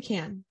long as we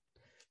can.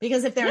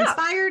 Because if they're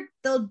inspired,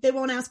 they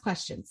won't ask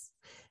questions.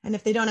 And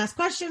if they don't ask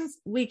questions,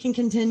 we can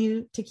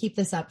continue to keep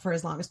this up for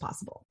as long as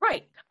possible.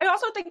 Right. I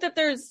also think that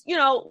there's,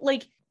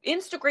 like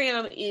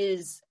Instagram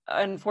is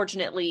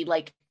unfortunately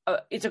like,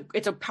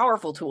 it's a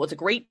powerful tool. It's a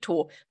great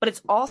tool, but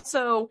it's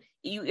also,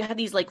 you have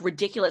these like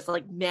ridiculous,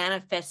 like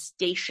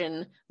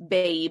manifestation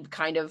babe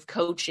kind of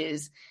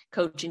coaches,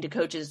 coaching to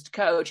coaches to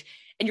coach.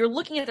 And you're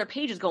looking at their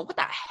pages going, what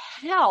the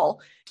hell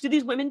do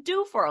these women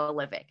do for a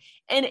living?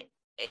 And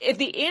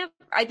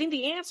I think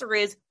the answer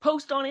is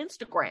post on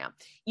Instagram,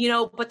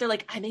 but they're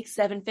like, I make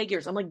 7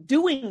 figures. I'm like,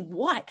 doing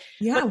what?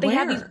 Yeah, but they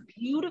have these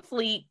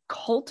beautifully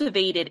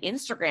cultivated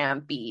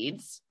Instagram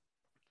feeds,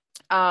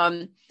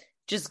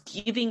 just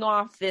giving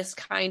off this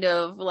kind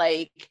of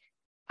like,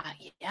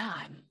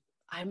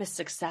 I'm a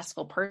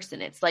successful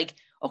person. It's like,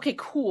 okay,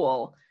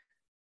 cool.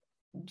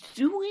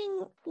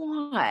 Doing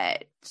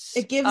what?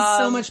 It gives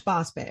so much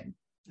boss babe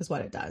is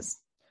what it does.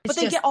 But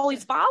they get all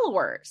these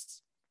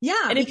followers.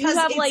 Yeah, and because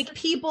it's like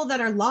people that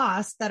are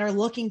lost that are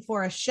looking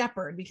for a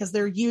shepherd because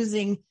they're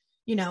using,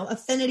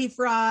 affinity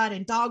fraud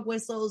and dog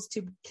whistles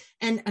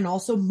and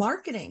also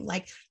marketing,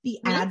 like the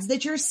ads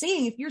that you're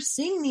seeing. If you're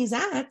seeing these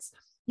ads,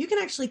 you can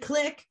actually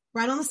click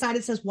right on the side.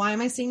 It says, why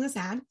am I seeing this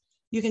ad?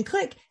 You can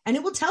click and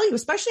it will tell you,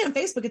 especially on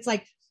Facebook. It's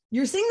like,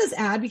 you're seeing this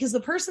ad because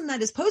the person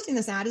that is posting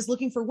this ad is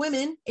looking for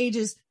women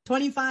ages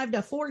 25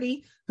 to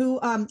 40 who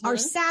are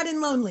sad and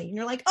lonely. And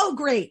you're like, oh,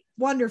 great.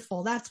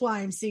 Wonderful. That's why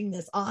I'm seeing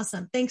this.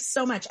 Awesome. Thanks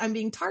so much. I'm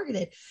being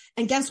targeted.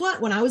 And guess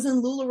what? When I was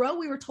in LuLaRoe,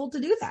 we were told to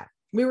do that.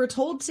 We were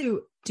told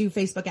to do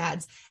Facebook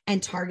ads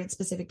and target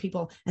specific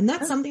people. And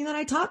that's something that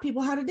I taught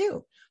people how to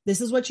do.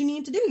 This is what you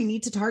need to do. You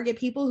need to target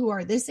people who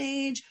are this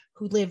age,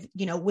 who live,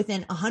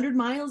 within 100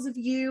 miles of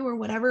you or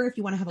whatever. If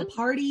you want to have a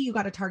party, you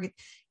got to target.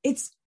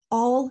 It's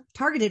all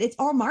targeted. It's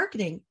all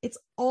marketing. It's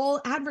all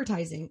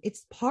advertising.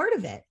 It's part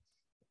of it.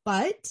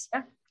 But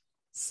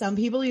some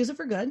people use it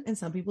for good and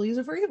some people use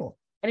it for evil.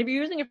 And if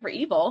you're using it for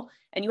evil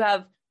and you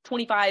have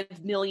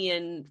 25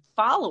 million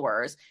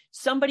followers,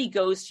 somebody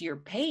goes to your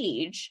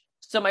page.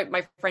 So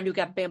my friend who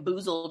got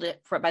bamboozled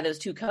by those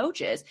 2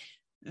 coaches,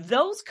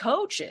 those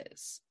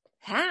coaches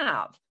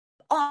have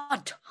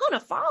a ton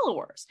of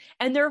followers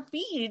and their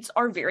feeds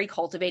are very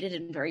cultivated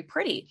and very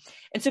pretty.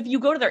 And so if you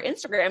go to their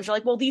Instagrams, you're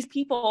like, well, these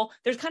people,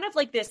 there's kind of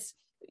like this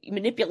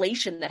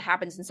manipulation that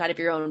happens inside of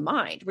your own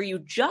mind, where you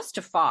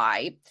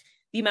justify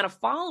the amount of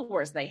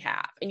followers they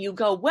have. And you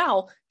go,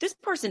 well, this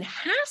person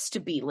has to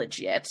be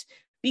legit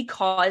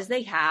because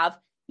they have,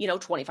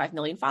 25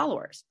 million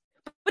followers.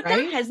 But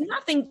right? That has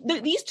nothing,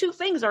 these two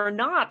things are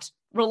not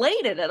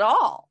related at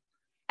all.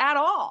 At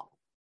all.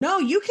 No,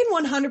 you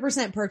can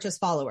 100% purchase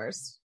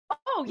followers.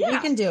 Oh, yeah. You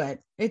can do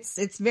it.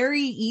 It's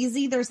very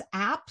easy. There's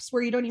apps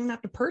where you don't even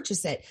have to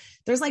purchase it.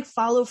 There's like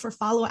follow for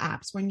follow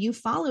apps. When you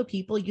follow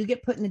people, you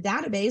get put in a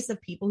database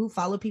of people who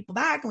follow people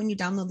back. And when you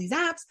download these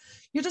apps,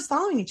 you're just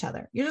following each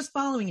other. You're just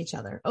following each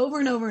other over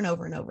and over and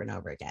over and over and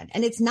over again.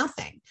 And it's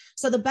nothing.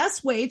 So the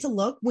best way to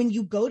look when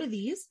you go to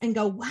these and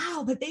go,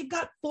 wow, but they've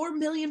got 4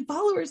 million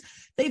followers.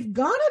 They've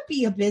got to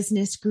be a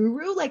business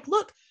guru. Like,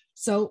 look.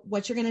 So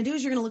what you're going to do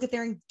is you're going to look at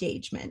their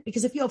engagement,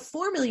 because if you have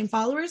 4 million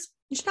followers,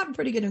 you should have a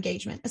pretty good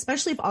engagement,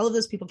 especially if all of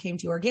those people came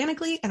to you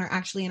organically and are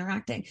actually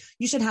interacting.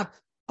 You should have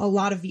a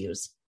lot of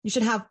views. You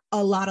should have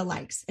a lot of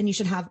likes, and you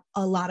should have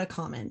a lot of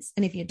comments.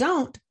 And if you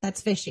don't, that's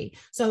fishy.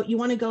 So you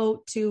want to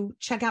go to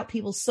check out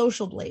people's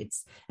social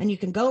blades, and you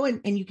can go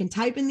and you can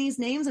type in these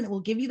names, and it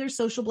will give you their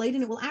social blade,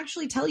 and it will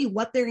actually tell you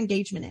what their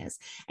engagement is.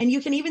 And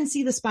you can even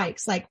see the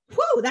spikes, like,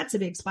 whoa, that's a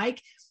big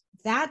spike.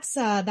 That's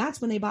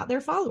when they bought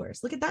their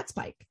followers. Look at that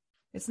spike.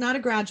 It's not a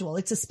gradual,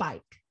 it's a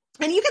spike.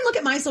 And you can look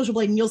at my social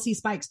blade and you'll see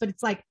spikes, but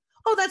it's like,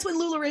 oh, that's when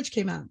Lula Rich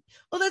came out.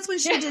 Oh, that's when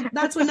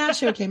that's when that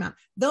show came out.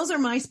 Those are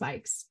my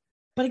spikes.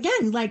 But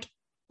again, like,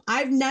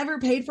 I've never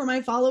paid for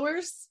my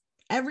followers.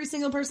 Every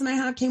single person I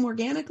have came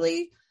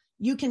organically.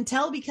 You can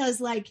tell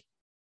because like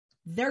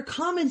they're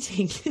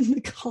commenting in the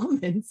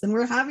comments and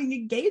we're having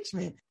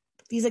engagement.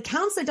 These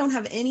accounts that don't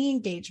have any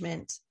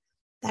engagement,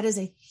 that is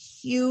a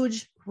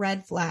huge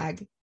red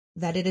flag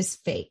that it is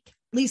fake,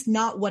 at least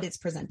not what it's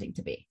presenting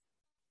to be.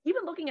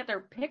 Even looking at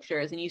their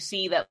pictures and you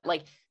see that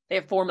like they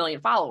have 4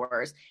 million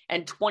followers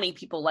and 20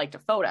 people liked a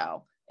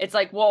photo. It's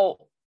like,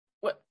 well,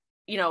 what,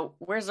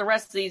 where's the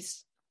rest of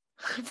these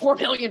 4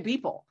 million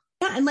people?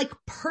 Yeah. And like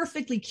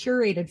perfectly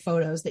curated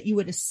photos that you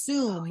would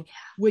assume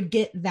would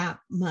get that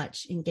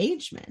much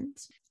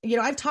engagement.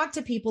 I've talked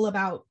to people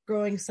about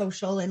growing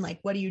social and like,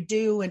 what do you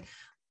do? And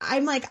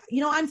I'm like,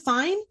 I'm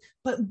fine.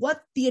 But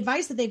what the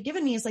advice that they've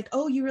given me is like,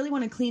 oh, you really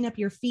want to clean up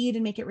your feed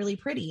and make it really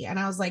pretty. And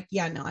I was like,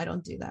 yeah, no, I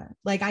don't do that.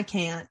 Like, I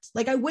can't.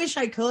 Like, I wish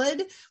I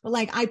could, but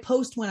like, I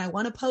post when I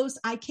want to post.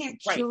 I can't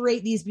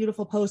curate these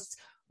beautiful posts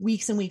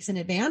weeks and weeks in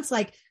advance.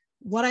 Like,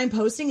 what I'm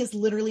posting is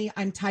literally,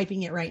 I'm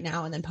typing it right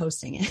now and then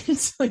posting it.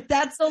 It's like,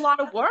 that's a lot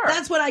of work.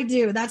 That's what I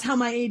do. That's how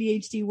my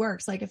ADHD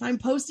works. Like, if I'm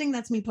posting,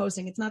 that's me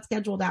posting. It's not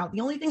scheduled out.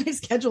 The only thing I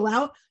schedule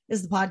out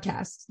is the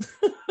podcast.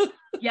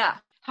 Yeah.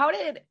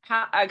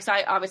 Because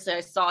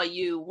I saw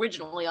you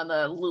originally on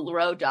the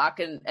LuLaRoe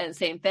doc and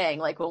same thing.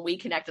 Like when we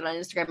connected on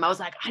Instagram, I was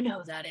like, I know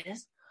who that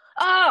is.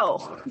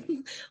 Oh,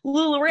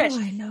 Lula Rich.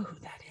 Oh, I know who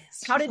that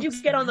is. How did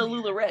you get on the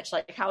Lula Rich?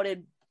 Like how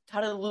did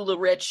Lula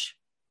Rich?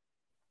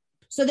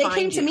 So they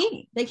came to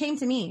me. They came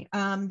to me.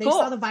 They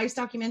saw the Vice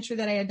documentary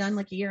that I had done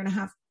like a year and a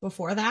half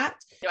before that.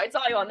 I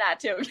saw you on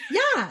that too.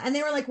 Yeah. And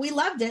they were like, we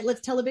loved it.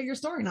 Let's tell a bigger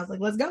story. And I was like,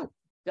 let's go.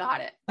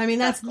 Got it. I mean,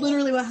 that's cool.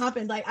 Literally what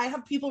happened. Like I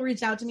have people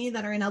reach out to me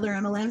that are in other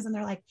MLMs and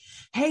they're like,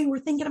 hey, we're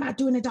thinking about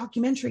doing a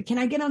documentary. Can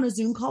I get on a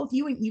Zoom call with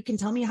you and you can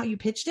tell me how you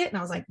pitched it? And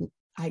I was like,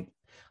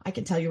 I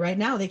can tell you right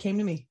now, they came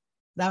to me.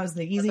 That was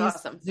the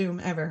easiest Zoom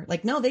ever.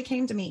 Like, no, they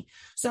came to me.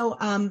 So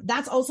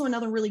that's also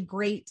another really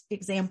great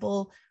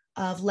example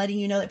of letting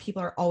you know that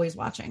people are always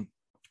watching.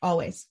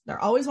 Always. They're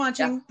always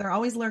watching. Yeah. They're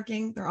always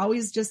lurking. They're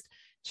always just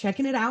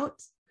checking it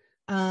out,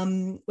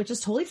 which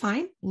is totally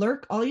fine.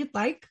 Lurk all you'd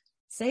like.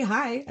 Say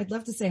hi. I'd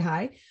love to say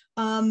hi.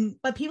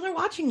 But people are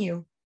watching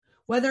you,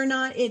 whether or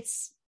not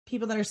it's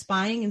people that are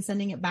spying and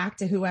sending it back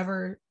to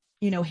whoever,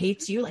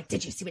 hates you. Like,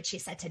 did you see what she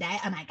said today?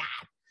 Oh my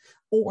God.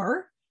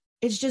 Or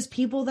it's just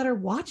people that are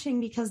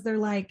watching because they're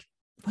like,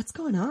 what's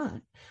going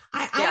on?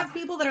 I have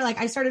people that are like,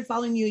 I started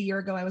following you a year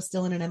ago. I was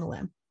still in an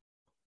MLM.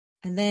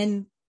 And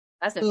then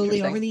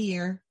slowly over the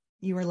year,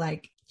 you were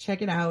like,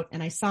 check it out.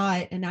 And I saw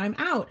it and now I'm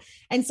out.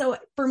 And so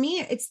for me,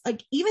 it's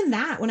like, even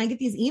that, when I get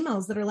these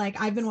emails that are like,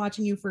 I've been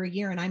watching you for a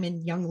year and I'm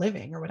in Young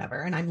Living or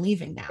whatever, and I'm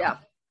leaving now. Yeah.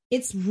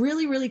 It's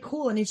really, really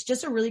cool. And it's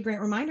just a really great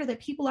reminder that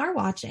people are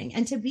watching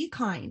and to be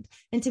kind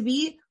and to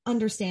be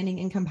understanding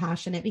and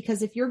compassionate,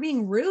 because if you're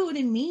being rude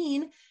and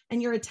mean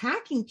and you're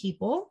attacking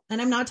people, and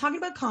I'm not talking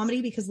about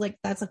comedy because like,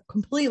 that's a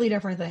completely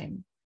different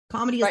thing.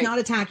 Comedy is not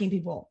attacking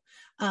people.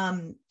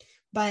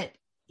 But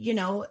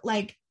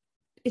like,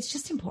 it's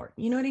just important.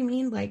 You know what I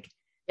mean? Like,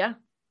 yeah.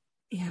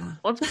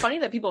 Well, it's funny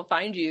that people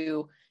find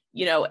you,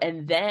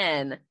 and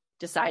then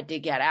decide to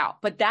get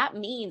out. But that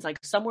means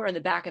like somewhere in the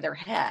back of their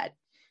head,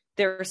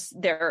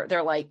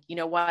 they're like, you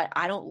know what?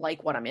 I don't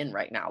like what I'm in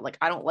right now. Like,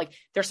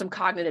 there's some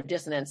cognitive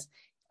dissonance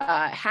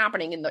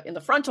happening in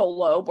the frontal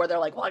lobe where they're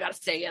like, well, I got to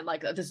stay in,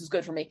 like, this is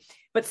good for me.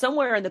 But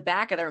somewhere in the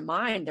back of their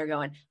mind, they're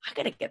going, I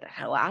got to get the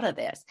hell out of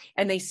this.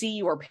 And they see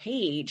your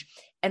page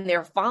and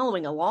they're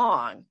following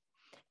along.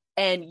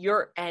 And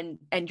you're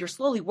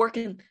slowly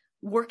working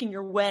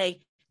your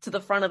way to the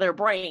front of their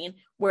brain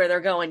where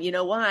they're going, you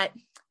know what?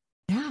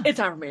 it's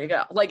time for me to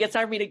go. Like, it's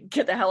time for me to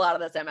get the hell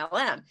out of this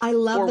MLM. I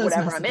love or those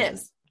whatever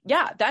messages. I'm in.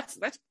 Yeah, that's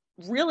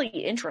really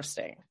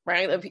interesting,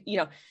 right? You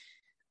know,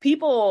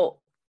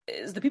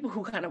 the people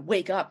who kind of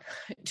wake up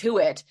to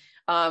it,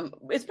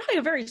 it's probably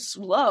a very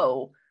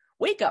slow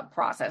wake up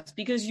process,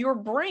 because your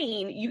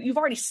brain, you've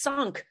already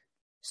sunk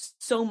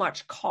so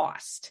much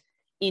cost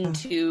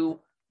into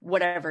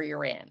whatever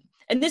you're in.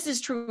 And this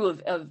is true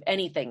of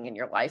anything in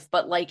your life,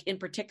 but like in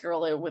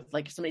particular with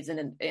like if somebody's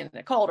in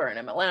a cult or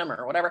an MLM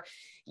or whatever,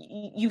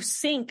 you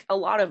sink a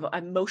lot of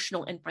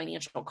emotional and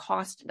financial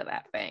cost into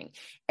that thing.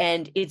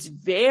 And it's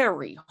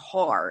very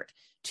hard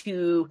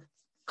to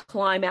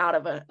climb out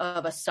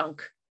of a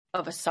sunk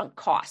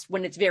cost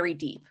when it's very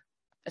deep,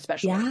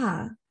 especially.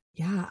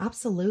 Yeah,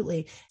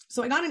 absolutely.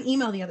 So I got an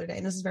email the other day,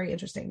 and this is very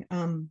interesting.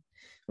 There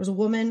was a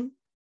woman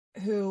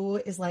who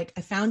is like,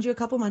 I found you a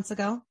couple months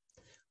ago.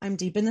 I'm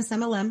deep in this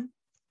MLM.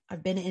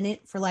 I've been in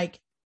it for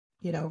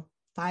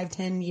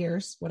 5-10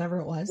 years, whatever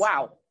it was.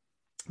 Wow.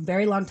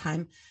 Very long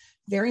time.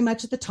 Very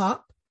much at the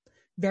top.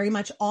 Very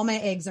much all my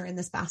eggs are in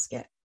this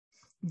basket.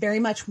 Very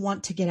much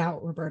want to get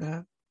out,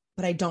 Roberta,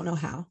 but I don't know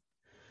how.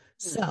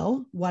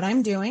 So what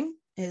I'm doing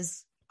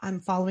is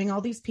I'm following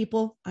all these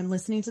people. I'm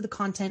listening to the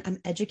content. I'm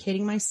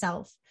educating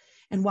myself.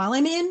 And while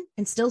I'm in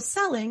and still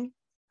selling,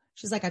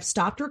 she's like, I've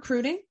stopped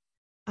recruiting.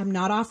 I'm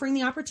not offering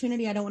the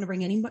opportunity. I don't want to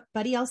bring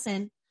anybody else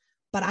in,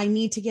 but I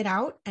need to get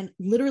out, and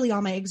literally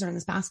all my eggs are in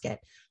this basket.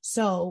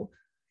 So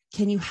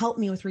can you help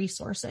me with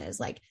resources?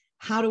 Like,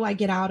 how do I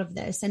get out of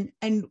this? And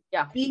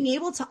being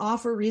able to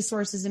offer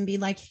resources and be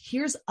like,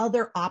 here's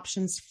other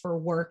options for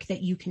work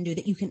that you can do,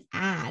 that you can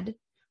add,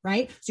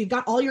 right? So you've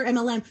got all your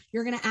MLM,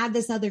 you're going to add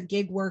this other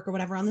gig work or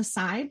whatever on the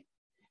side,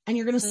 and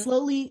you're going to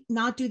slowly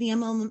not do the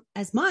MLM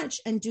as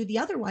much and do the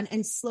other one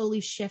and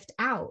slowly shift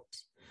out.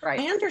 Right.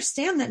 I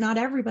understand that not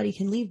everybody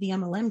can leave the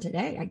MLM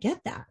today. I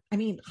get that. I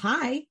mean,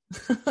 hi,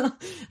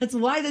 that's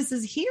why this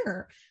is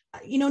here.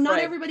 Not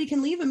everybody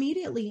can leave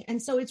immediately.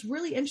 And so it's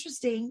really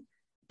interesting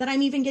that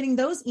I'm even getting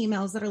those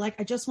emails that are like,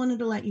 I just wanted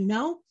to let you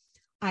know,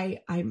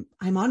 I'm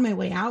on my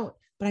way out,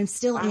 but I'm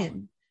still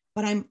in,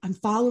 but I'm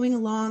following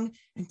along,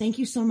 and thank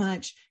you so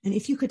much. And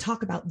if you could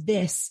talk about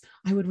this,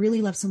 I would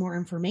really love some more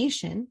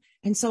information.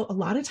 And so a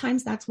lot of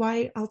times that's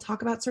why I'll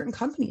talk about certain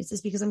companies,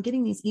 is because I'm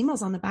getting these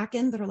emails on the back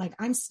end that are like,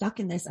 I'm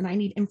stuck in this and I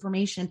need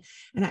information,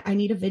 and I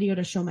need a video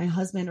to show my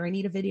husband, or I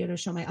need a video to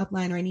show my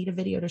upline, or I need a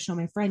video to show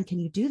my friend. Can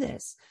you do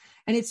this?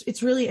 And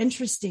it's really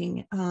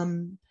interesting.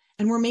 And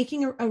we're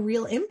making a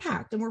real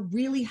impact, and we're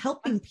really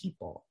helping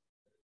people.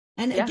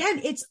 And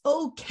again, it's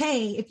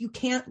okay if you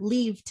can't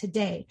leave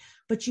today,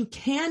 but you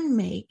can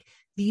make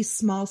these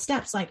small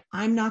steps. Like,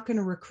 I'm not going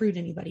to recruit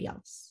anybody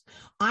else.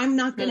 I'm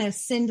not going to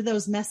send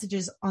those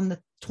messages on the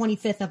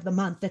 25th of the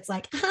month. That's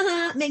like,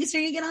 make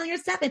sure you get all your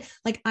stuff in.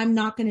 Like, I'm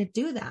not going to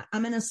do that.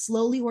 I'm going to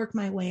slowly work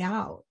my way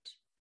out.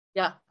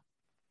 Yeah.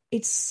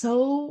 It's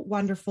so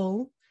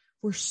wonderful.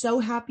 We're so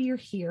happy you're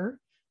here.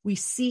 We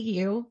see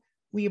you.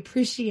 We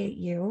appreciate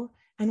you.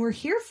 And we're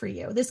here for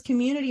you. This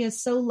community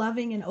is so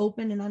loving and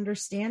open and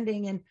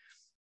understanding. And,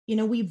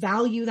 we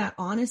value that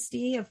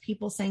honesty of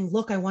people saying,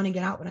 look, I want to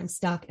get out, but I'm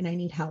stuck and I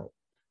need help.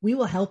 We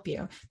will help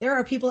you. There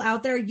are people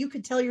out there, you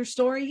could tell your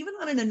story, even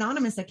on an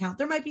anonymous account.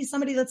 There might be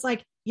somebody that's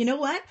like, you know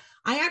what?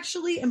 I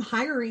actually am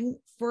hiring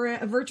for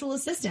a virtual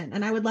assistant,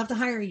 and I would love to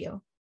hire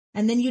you.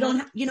 And then you don't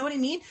have, you know what I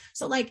mean?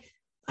 So like,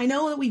 I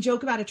know that we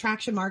joke about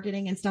attraction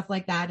marketing and stuff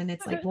like that, and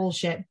it's like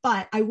bullshit,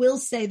 but I will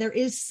say there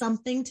is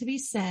something to be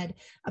said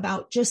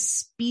about just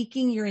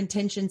speaking your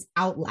intentions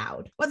out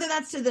loud, whether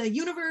that's to the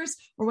universe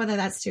or whether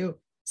that's to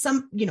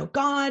some,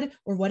 God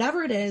or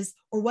whatever it is,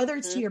 or whether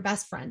it's to your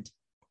best friend.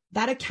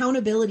 That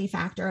accountability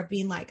factor of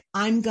being like,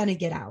 I'm going to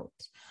get out.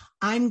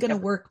 I'm going to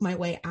work my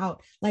way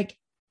out. Like,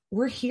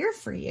 we're here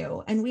for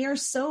you, and we are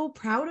so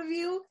proud of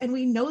you. And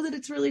we know that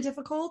it's really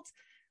difficult.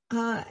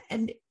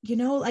 And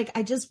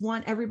I just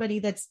want everybody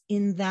that's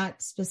in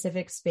that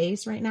specific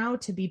space right now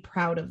to be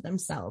proud of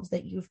themselves,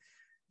 that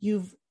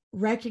you've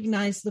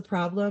recognized the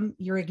problem.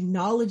 You're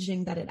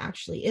acknowledging that it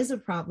actually is a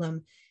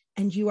problem,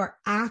 and you are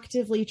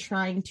actively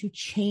trying to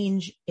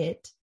change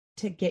it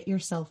to get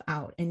yourself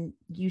out. And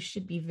you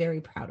should be very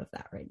proud of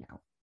that right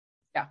now.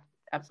 Yeah,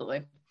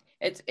 absolutely.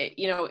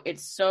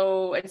 It's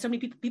so, and so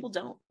many people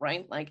don't,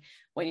 right? Like,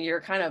 when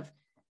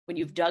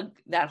you've dug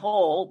that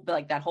hole,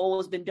 like that hole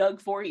has been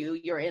dug for you,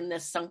 you're in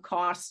this sunk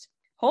cost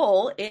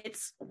hole,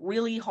 it's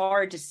really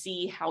hard to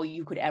see how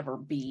you could ever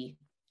be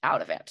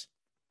out of it.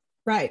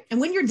 Right. And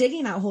when you're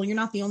digging that hole, you're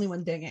not the only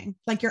one digging.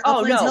 Like, your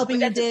upline's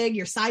helping you dig,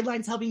 your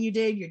sideline's helping you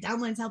dig, your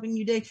downline's helping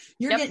you dig.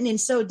 You're getting in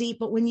so deep,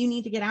 but when you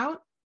need to get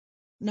out,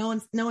 no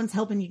one's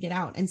helping you get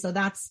out. And so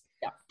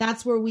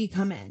that's where we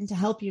come in to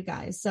help you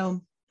guys.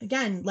 So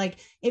again, like,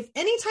 if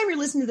anytime you're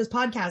listening to this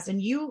podcast and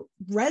you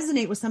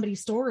resonate with somebody's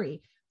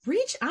story,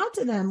 reach out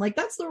to them. Like,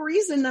 that's the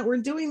reason that we're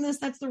doing this.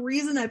 That's the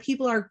reason that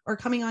people are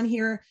coming on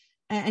here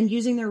and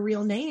using their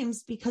real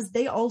names, because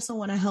they also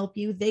want to help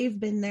you. They've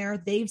been there,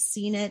 they've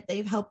seen it,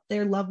 they've helped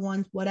their loved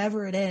ones,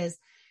 whatever it is.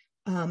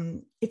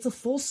 It's a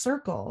full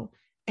circle.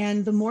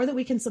 And the more that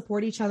we can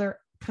support each other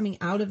coming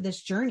out of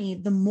this journey,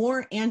 the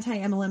more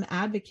anti-MLM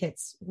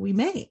advocates we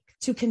make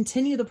to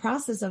continue the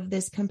process of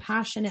this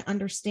compassionate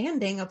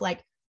understanding of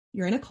like,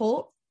 you're in a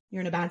cult,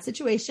 you're in a bad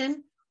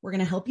situation. We're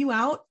going to help you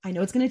out. I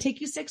know it's going to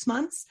take you 6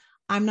 months.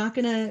 I'm not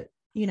going to,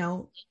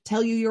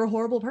 tell you you're a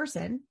horrible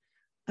person.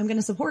 I'm going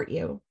to support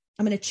you.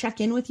 I'm going to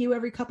check in with you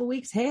every couple of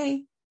weeks.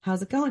 Hey,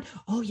 how's it going?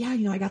 Oh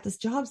yeah. I got this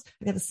jobs.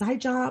 I got the side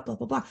job, blah,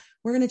 blah, blah.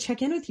 We're going to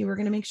check in with you. We're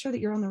going to make sure that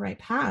you're on the right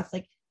path.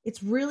 Like,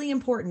 it's really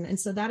important. And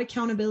so that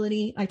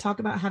accountability, I talk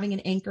about having an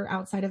anchor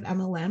outside of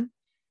MLM.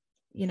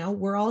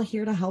 We're all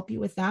here to help you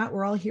with that.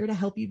 We're all here to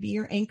help you be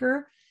your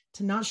anchor,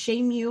 to not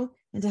shame you,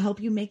 and to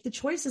help you make the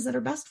choices that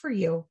are best for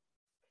you.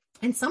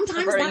 And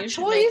sometimes that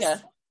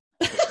choice.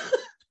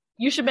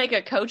 You should make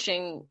a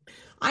coaching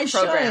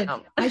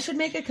program. I should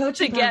make a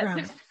coaching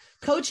program.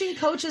 Coaching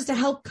coaches to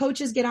help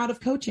coaches get out of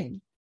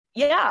coaching.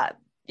 Yeah.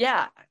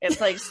 Yeah. It's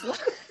like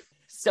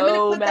so I'm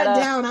gonna put meta. that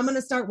down. I'm going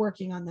to start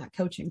working on that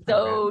coaching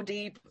program. So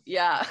deep.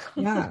 Yeah.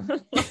 Yeah.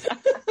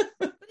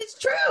 But it's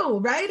true,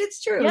 right?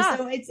 It's true. Yeah.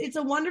 So it's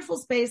a wonderful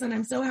space, and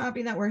I'm so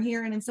happy that we're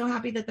here, and I'm so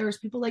happy that there's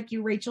people like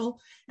you, Rachel,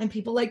 and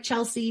people like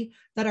Chelsea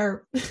that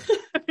are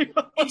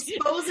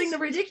exposing the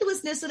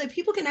ridiculousness so that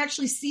people can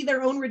actually see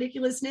their own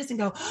ridiculousness and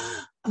go,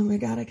 oh my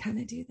God, I kind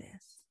of do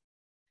this.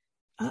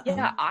 Uh-oh.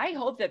 Yeah. I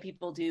hope that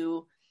people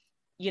do,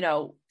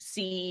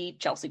 see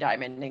Chelsea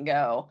Diamond and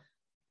go,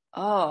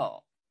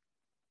 oh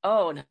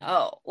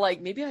no,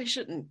 like maybe I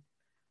shouldn't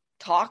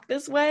talk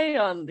this way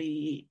on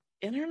the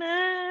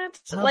internet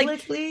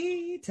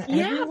publicly to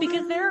everyone.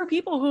 Because there are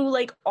people who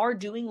like are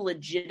doing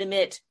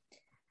legitimate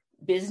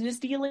business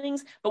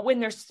dealings, but when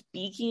they're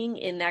speaking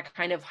in that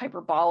kind of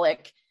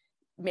hyperbolic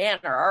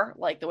manner,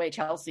 like the way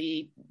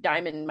Chelsea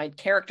Diamond, my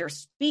character,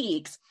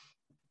 speaks,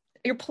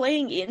 you're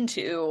playing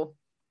into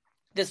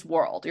this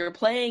world. You're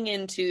playing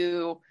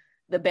into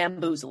the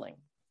bamboozling.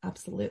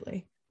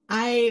 Absolutely.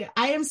 I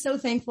am so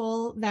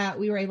thankful that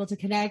we were able to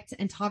connect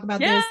and talk about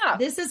this.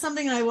 This is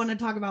something I want to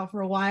talk about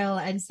for a while.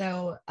 And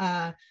so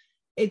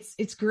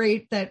it's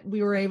great that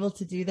we were able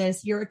to do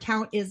this. Your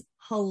account is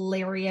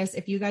hilarious.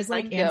 If you guys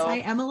like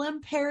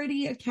anti-MLM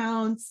parody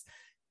accounts,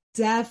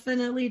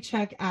 definitely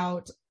check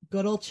out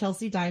good old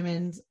Chelsea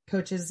Diamond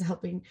Coaches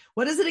Helping.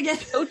 What is it again?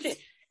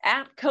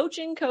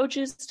 Coaching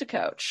coaches to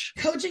coach.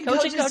 Coaching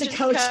coaches to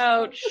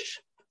coach.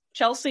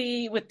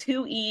 Chelsea with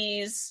 2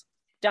 E's.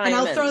 Diamond.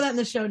 And I'll throw that in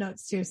the show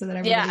notes too, so that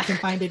everybody can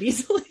find it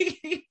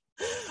easily.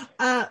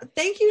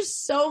 Thank you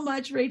so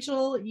much,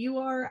 Rachel. You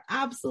are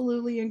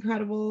absolutely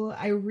incredible.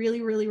 I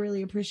really, really,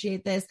 really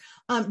appreciate this.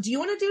 Do you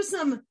want to do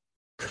some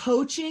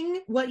coaching,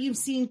 what you've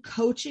seen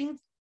coaching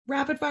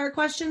rapid fire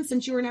questions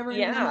since you were never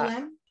in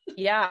MLM?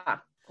 Yeah.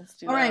 Let's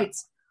do All that. right.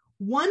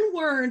 One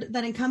word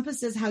that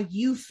encompasses how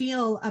you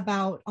feel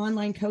about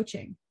online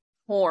coaching.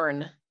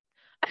 Horn.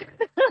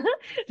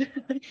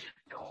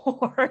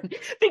 Horn,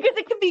 because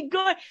it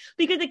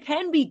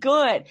can be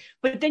good,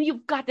 but then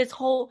you've got this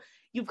whole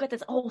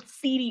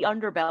seedy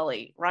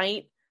underbelly,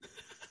 right?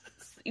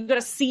 You've got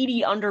a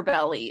seedy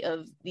underbelly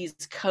of these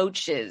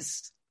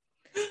coaches.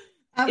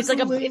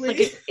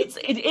 Absolutely.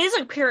 It is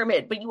a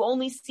pyramid, but you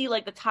only see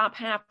like the top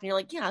half and you're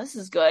like, yeah, this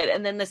is good.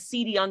 And then the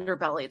seedy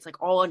underbelly, it's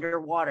like all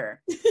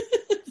underwater.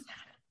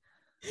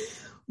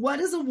 What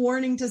is a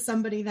warning to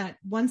somebody that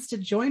wants to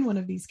join one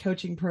of these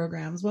coaching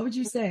programs? What would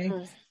you say?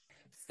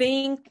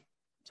 Think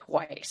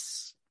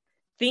twice.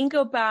 Think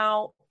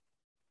about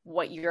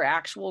what your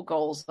actual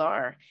goals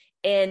are.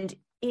 And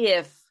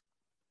if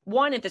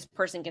this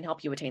person can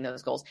help you attain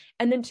those goals.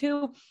 And then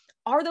 2,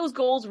 are those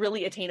goals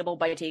really attainable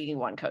by taking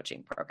one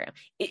coaching program?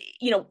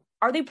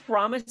 Are they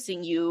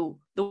promising you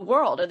the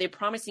world? Are they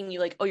promising you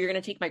like, oh, you're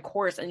going to take my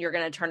course and you're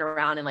going to turn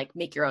around and like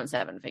make your own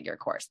 7-figure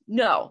course?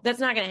 No, that's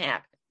not going to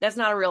happen. That's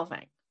not a real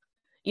thing.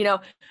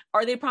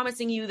 Are they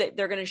promising you that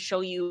they're going to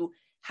show you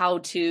how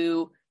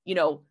to,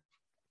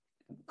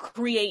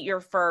 create your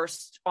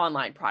first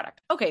online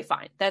product? Okay,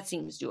 fine. That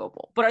seems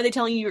doable. But are they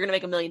telling you you're going to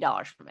make $1 million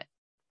from it?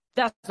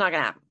 That's not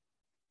going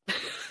to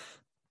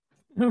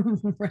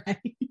happen.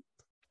 Right.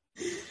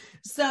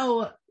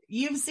 So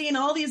you've seen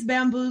all these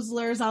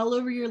bamboozlers all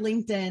over your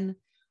LinkedIn.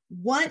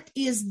 What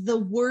is the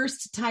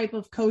worst type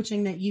of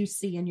coaching that you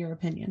see in your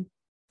opinion?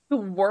 The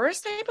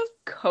worst type of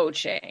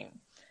coaching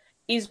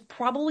is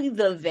probably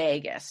the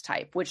Vegas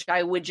type, which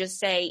I would just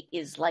say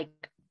is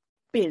like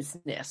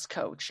business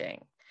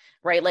coaching,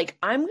 right? Like,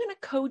 I'm going to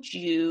coach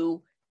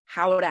you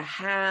how to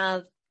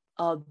have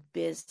a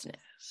business.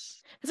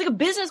 It's like a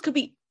business could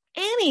be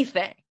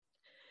anything.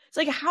 It's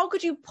like, how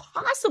could you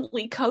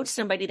possibly coach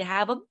somebody to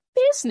have a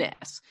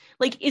business?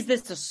 Like, is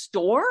this a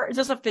store? Is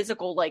this a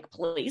physical like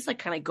place? Like,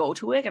 can I go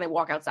to it? Can I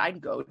walk outside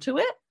and go to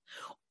it?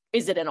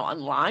 Is it an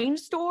online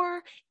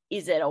store?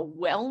 Is it a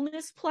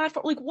wellness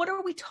platform? Like, what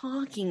are we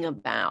talking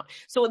about?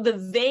 So the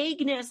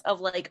vagueness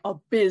of like a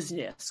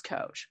business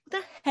coach.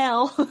 What the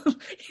hell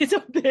is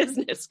a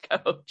business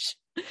coach?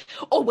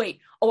 Oh,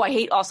 wait. Oh, I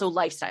hate also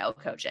lifestyle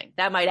coaching.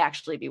 That might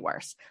actually be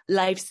worse.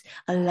 A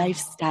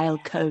lifestyle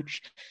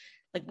coach.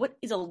 Like, what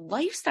is a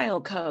lifestyle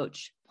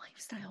coach?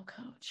 Lifestyle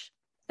coach.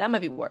 That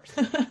might be worse.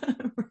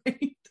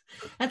 Right.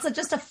 That's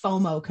just a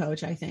FOMO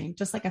coach, I think.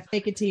 Just like a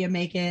fake it till you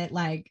make it,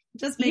 like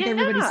just make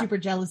everybody super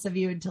jealous of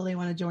you until they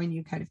want to join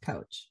you kind of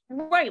coach.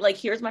 Right. Like,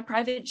 here's my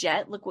private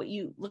jet. Look what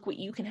you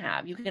can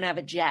have. You can have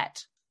a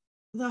jet.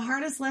 The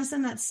hardest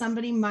lesson that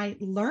somebody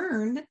might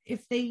learn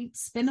if they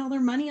spend all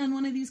their money on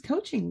one of these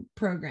coaching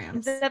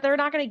programs, that they're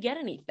not going to get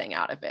anything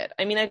out of it.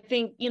 I mean, I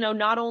think,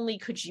 not only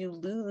could you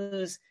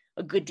lose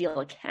a good deal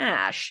of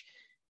cash,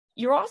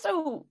 you're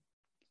also,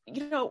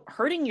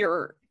 hurting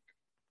your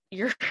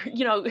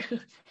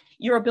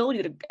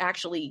ability to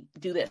actually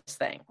do this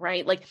thing,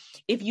 right? Like,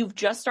 if you've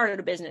just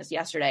started a business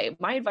yesterday,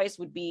 my advice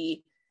would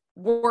be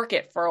work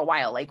it for a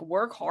while, like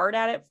work hard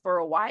at it for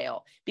a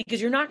while,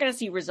 because you're not going to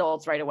see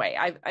results right away.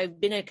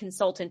 I've been a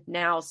consultant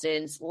now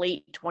since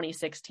late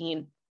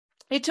 2016.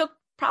 It took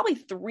probably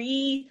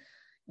 3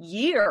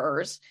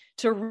 years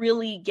to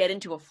really get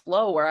into a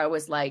flow where I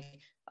was like,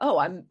 oh,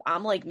 I'm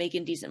like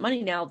making decent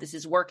money now. This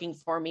is working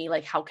for me.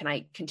 Like, how can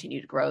I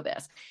continue to grow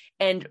this?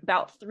 And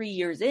about 3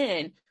 years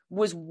in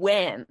was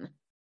when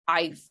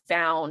I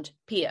found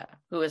Pia,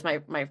 who is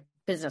my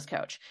business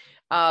coach,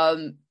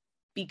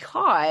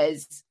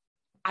 because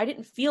I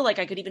didn't feel like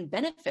I could even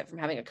benefit from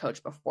having a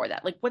coach before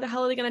that. Like, what the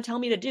hell are they going to tell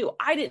me to do?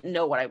 I didn't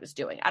know what I was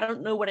doing. I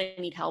don't know what I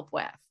need help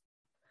with.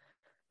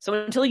 So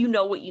until you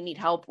know what you need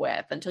help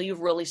with, until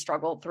you've really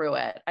struggled through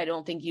it, I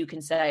don't think you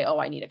can say, oh,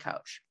 I need a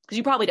coach, because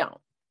you probably don't.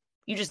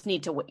 You just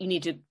need to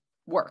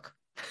work.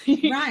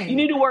 Right. You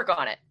need to work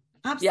on it.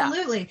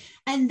 Absolutely.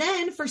 Yeah. And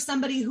then for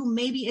somebody who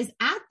maybe is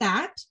at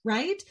that,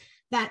 right,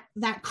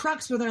 that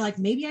crux where they're like,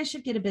 maybe I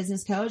should get a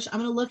business coach.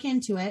 I'm going to look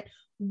into it.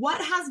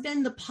 What has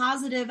been the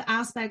positive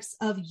aspects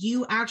of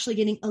you actually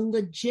getting a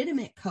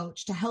legitimate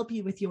coach to help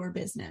you with your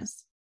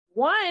business?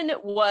 One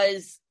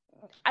was,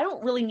 I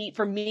don't really need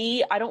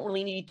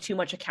too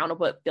much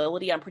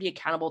accountability. I'm pretty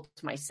accountable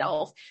to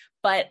myself,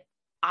 but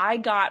I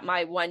got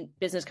my one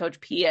business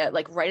coach, Pia,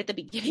 like right at the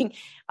beginning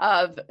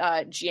of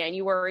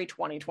January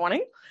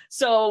 2020.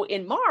 So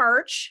in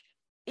March,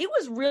 it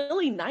was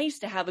really nice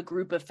to have a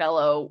group of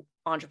fellow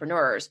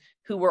entrepreneurs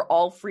who were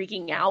all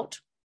freaking out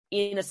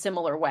in a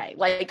similar way.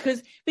 Like,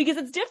 because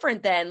it's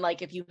different than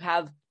like if you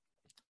have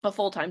a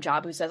full-time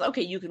job who says,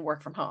 okay, you can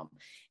work from home.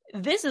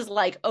 This is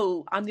like,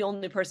 oh, I'm the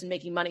only person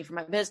making money for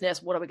my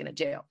business. What are we going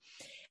to do?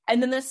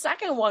 And then the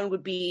second one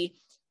would be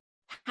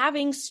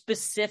having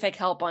specific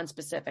help on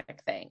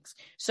specific things.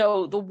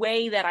 So the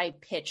way that I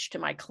pitch to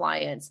my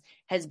clients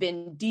has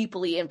been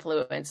deeply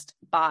influenced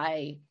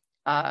by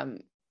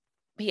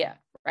Pia,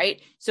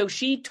 right? So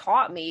she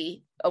taught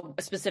me a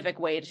specific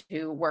way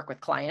to work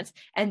with clients,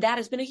 and that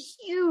has been a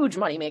huge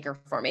moneymaker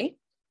for me.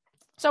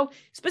 So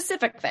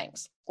specific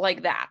things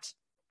like that,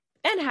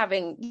 and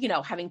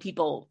having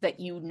people that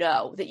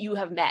that you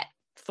have met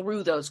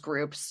through those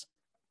groups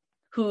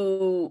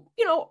who,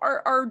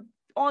 are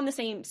on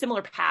the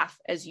similar path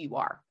as you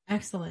are.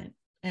 Excellent.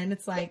 And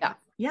it's like,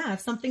 yeah, if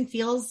something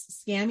feels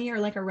scammy or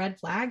like a red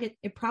flag,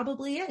 it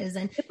probably is.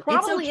 And it's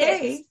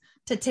okay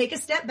to take a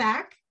step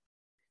back,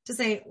 to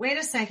say, wait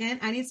a second,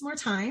 I need some more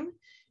time,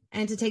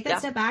 and to take that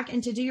step back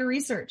and to do your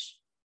research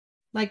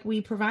like we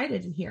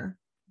provided in here.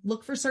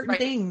 Look for certain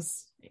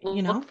things,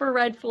 look for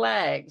red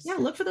flags. Yeah.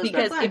 Look for those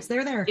red flags.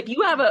 They're there. If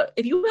you have a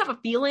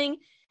feeling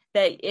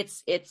that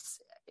it's a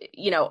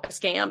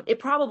scam, it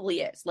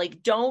probably is.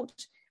 Like, don't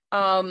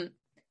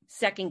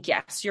second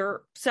guess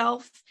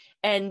yourself.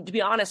 And to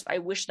be honest, I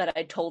wish that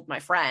I told my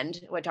friend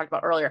who I talked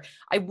about earlier,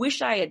 I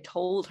wish I had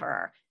told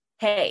her,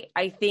 hey,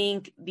 I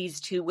think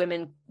these two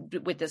women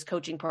with this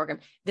coaching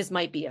program, this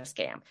might be a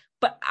scam.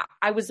 But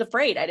I was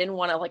afraid. I didn't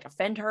want to like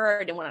offend her.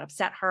 I didn't want to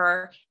upset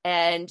her.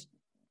 And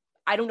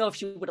I don't know if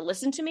she would have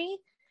listened to me,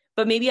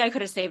 but maybe I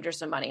could have saved her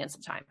some money and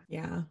some time.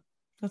 Yeah,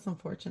 that's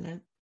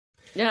unfortunate.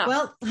 Yeah.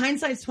 Well,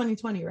 hindsight's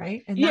 2020,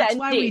 right? And that's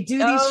why we do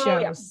these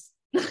shows.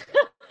 Yeah.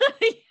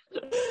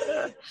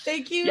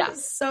 Thank you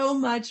so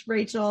much,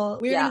 Rachel.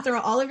 We're going to throw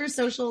all of your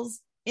socials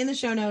in the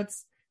show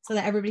notes so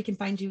that everybody can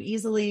find you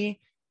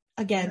easily.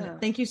 Again,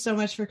 thank you so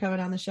much for coming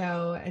on the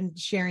show and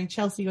sharing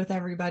Chelsea with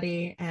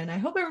everybody. And I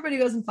hope everybody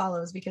goes and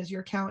follows, because your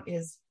account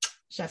is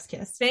chef's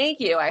kiss. Thank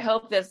you. I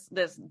hope this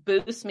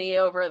boosts me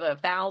over the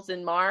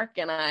 1,000 mark,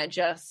 and I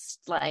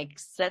just like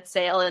set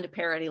sail into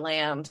parody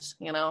land,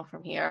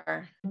 from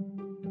here.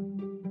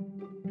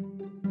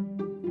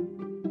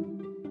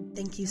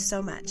 Thank you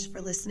so much for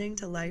listening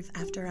to Life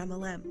After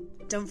MLM.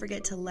 Don't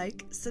forget to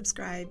like,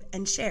 subscribe,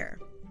 and share.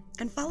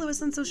 And follow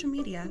us on social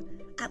media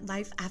at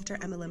Life After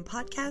MLM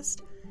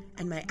Podcast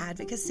and my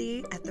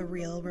advocacy at The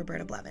Real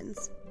Roberta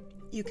Blevins.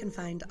 You can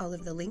find all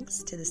of the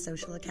links to the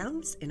social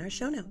accounts in our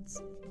show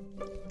notes.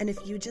 And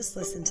if you just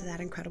listened to that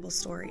incredible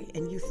story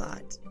and you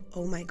thought,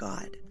 oh my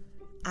God,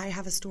 I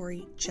have a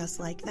story just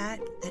like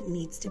that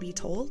needs to be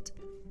told,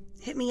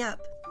 hit me up,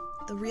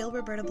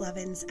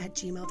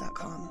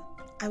 therealrobertablevins@gmail.com.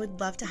 I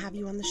would love to have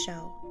you on the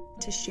show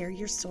to share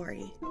your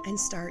story and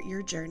start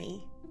your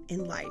journey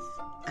in life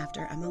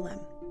after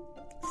MLM.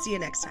 See you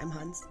next time,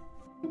 Huns.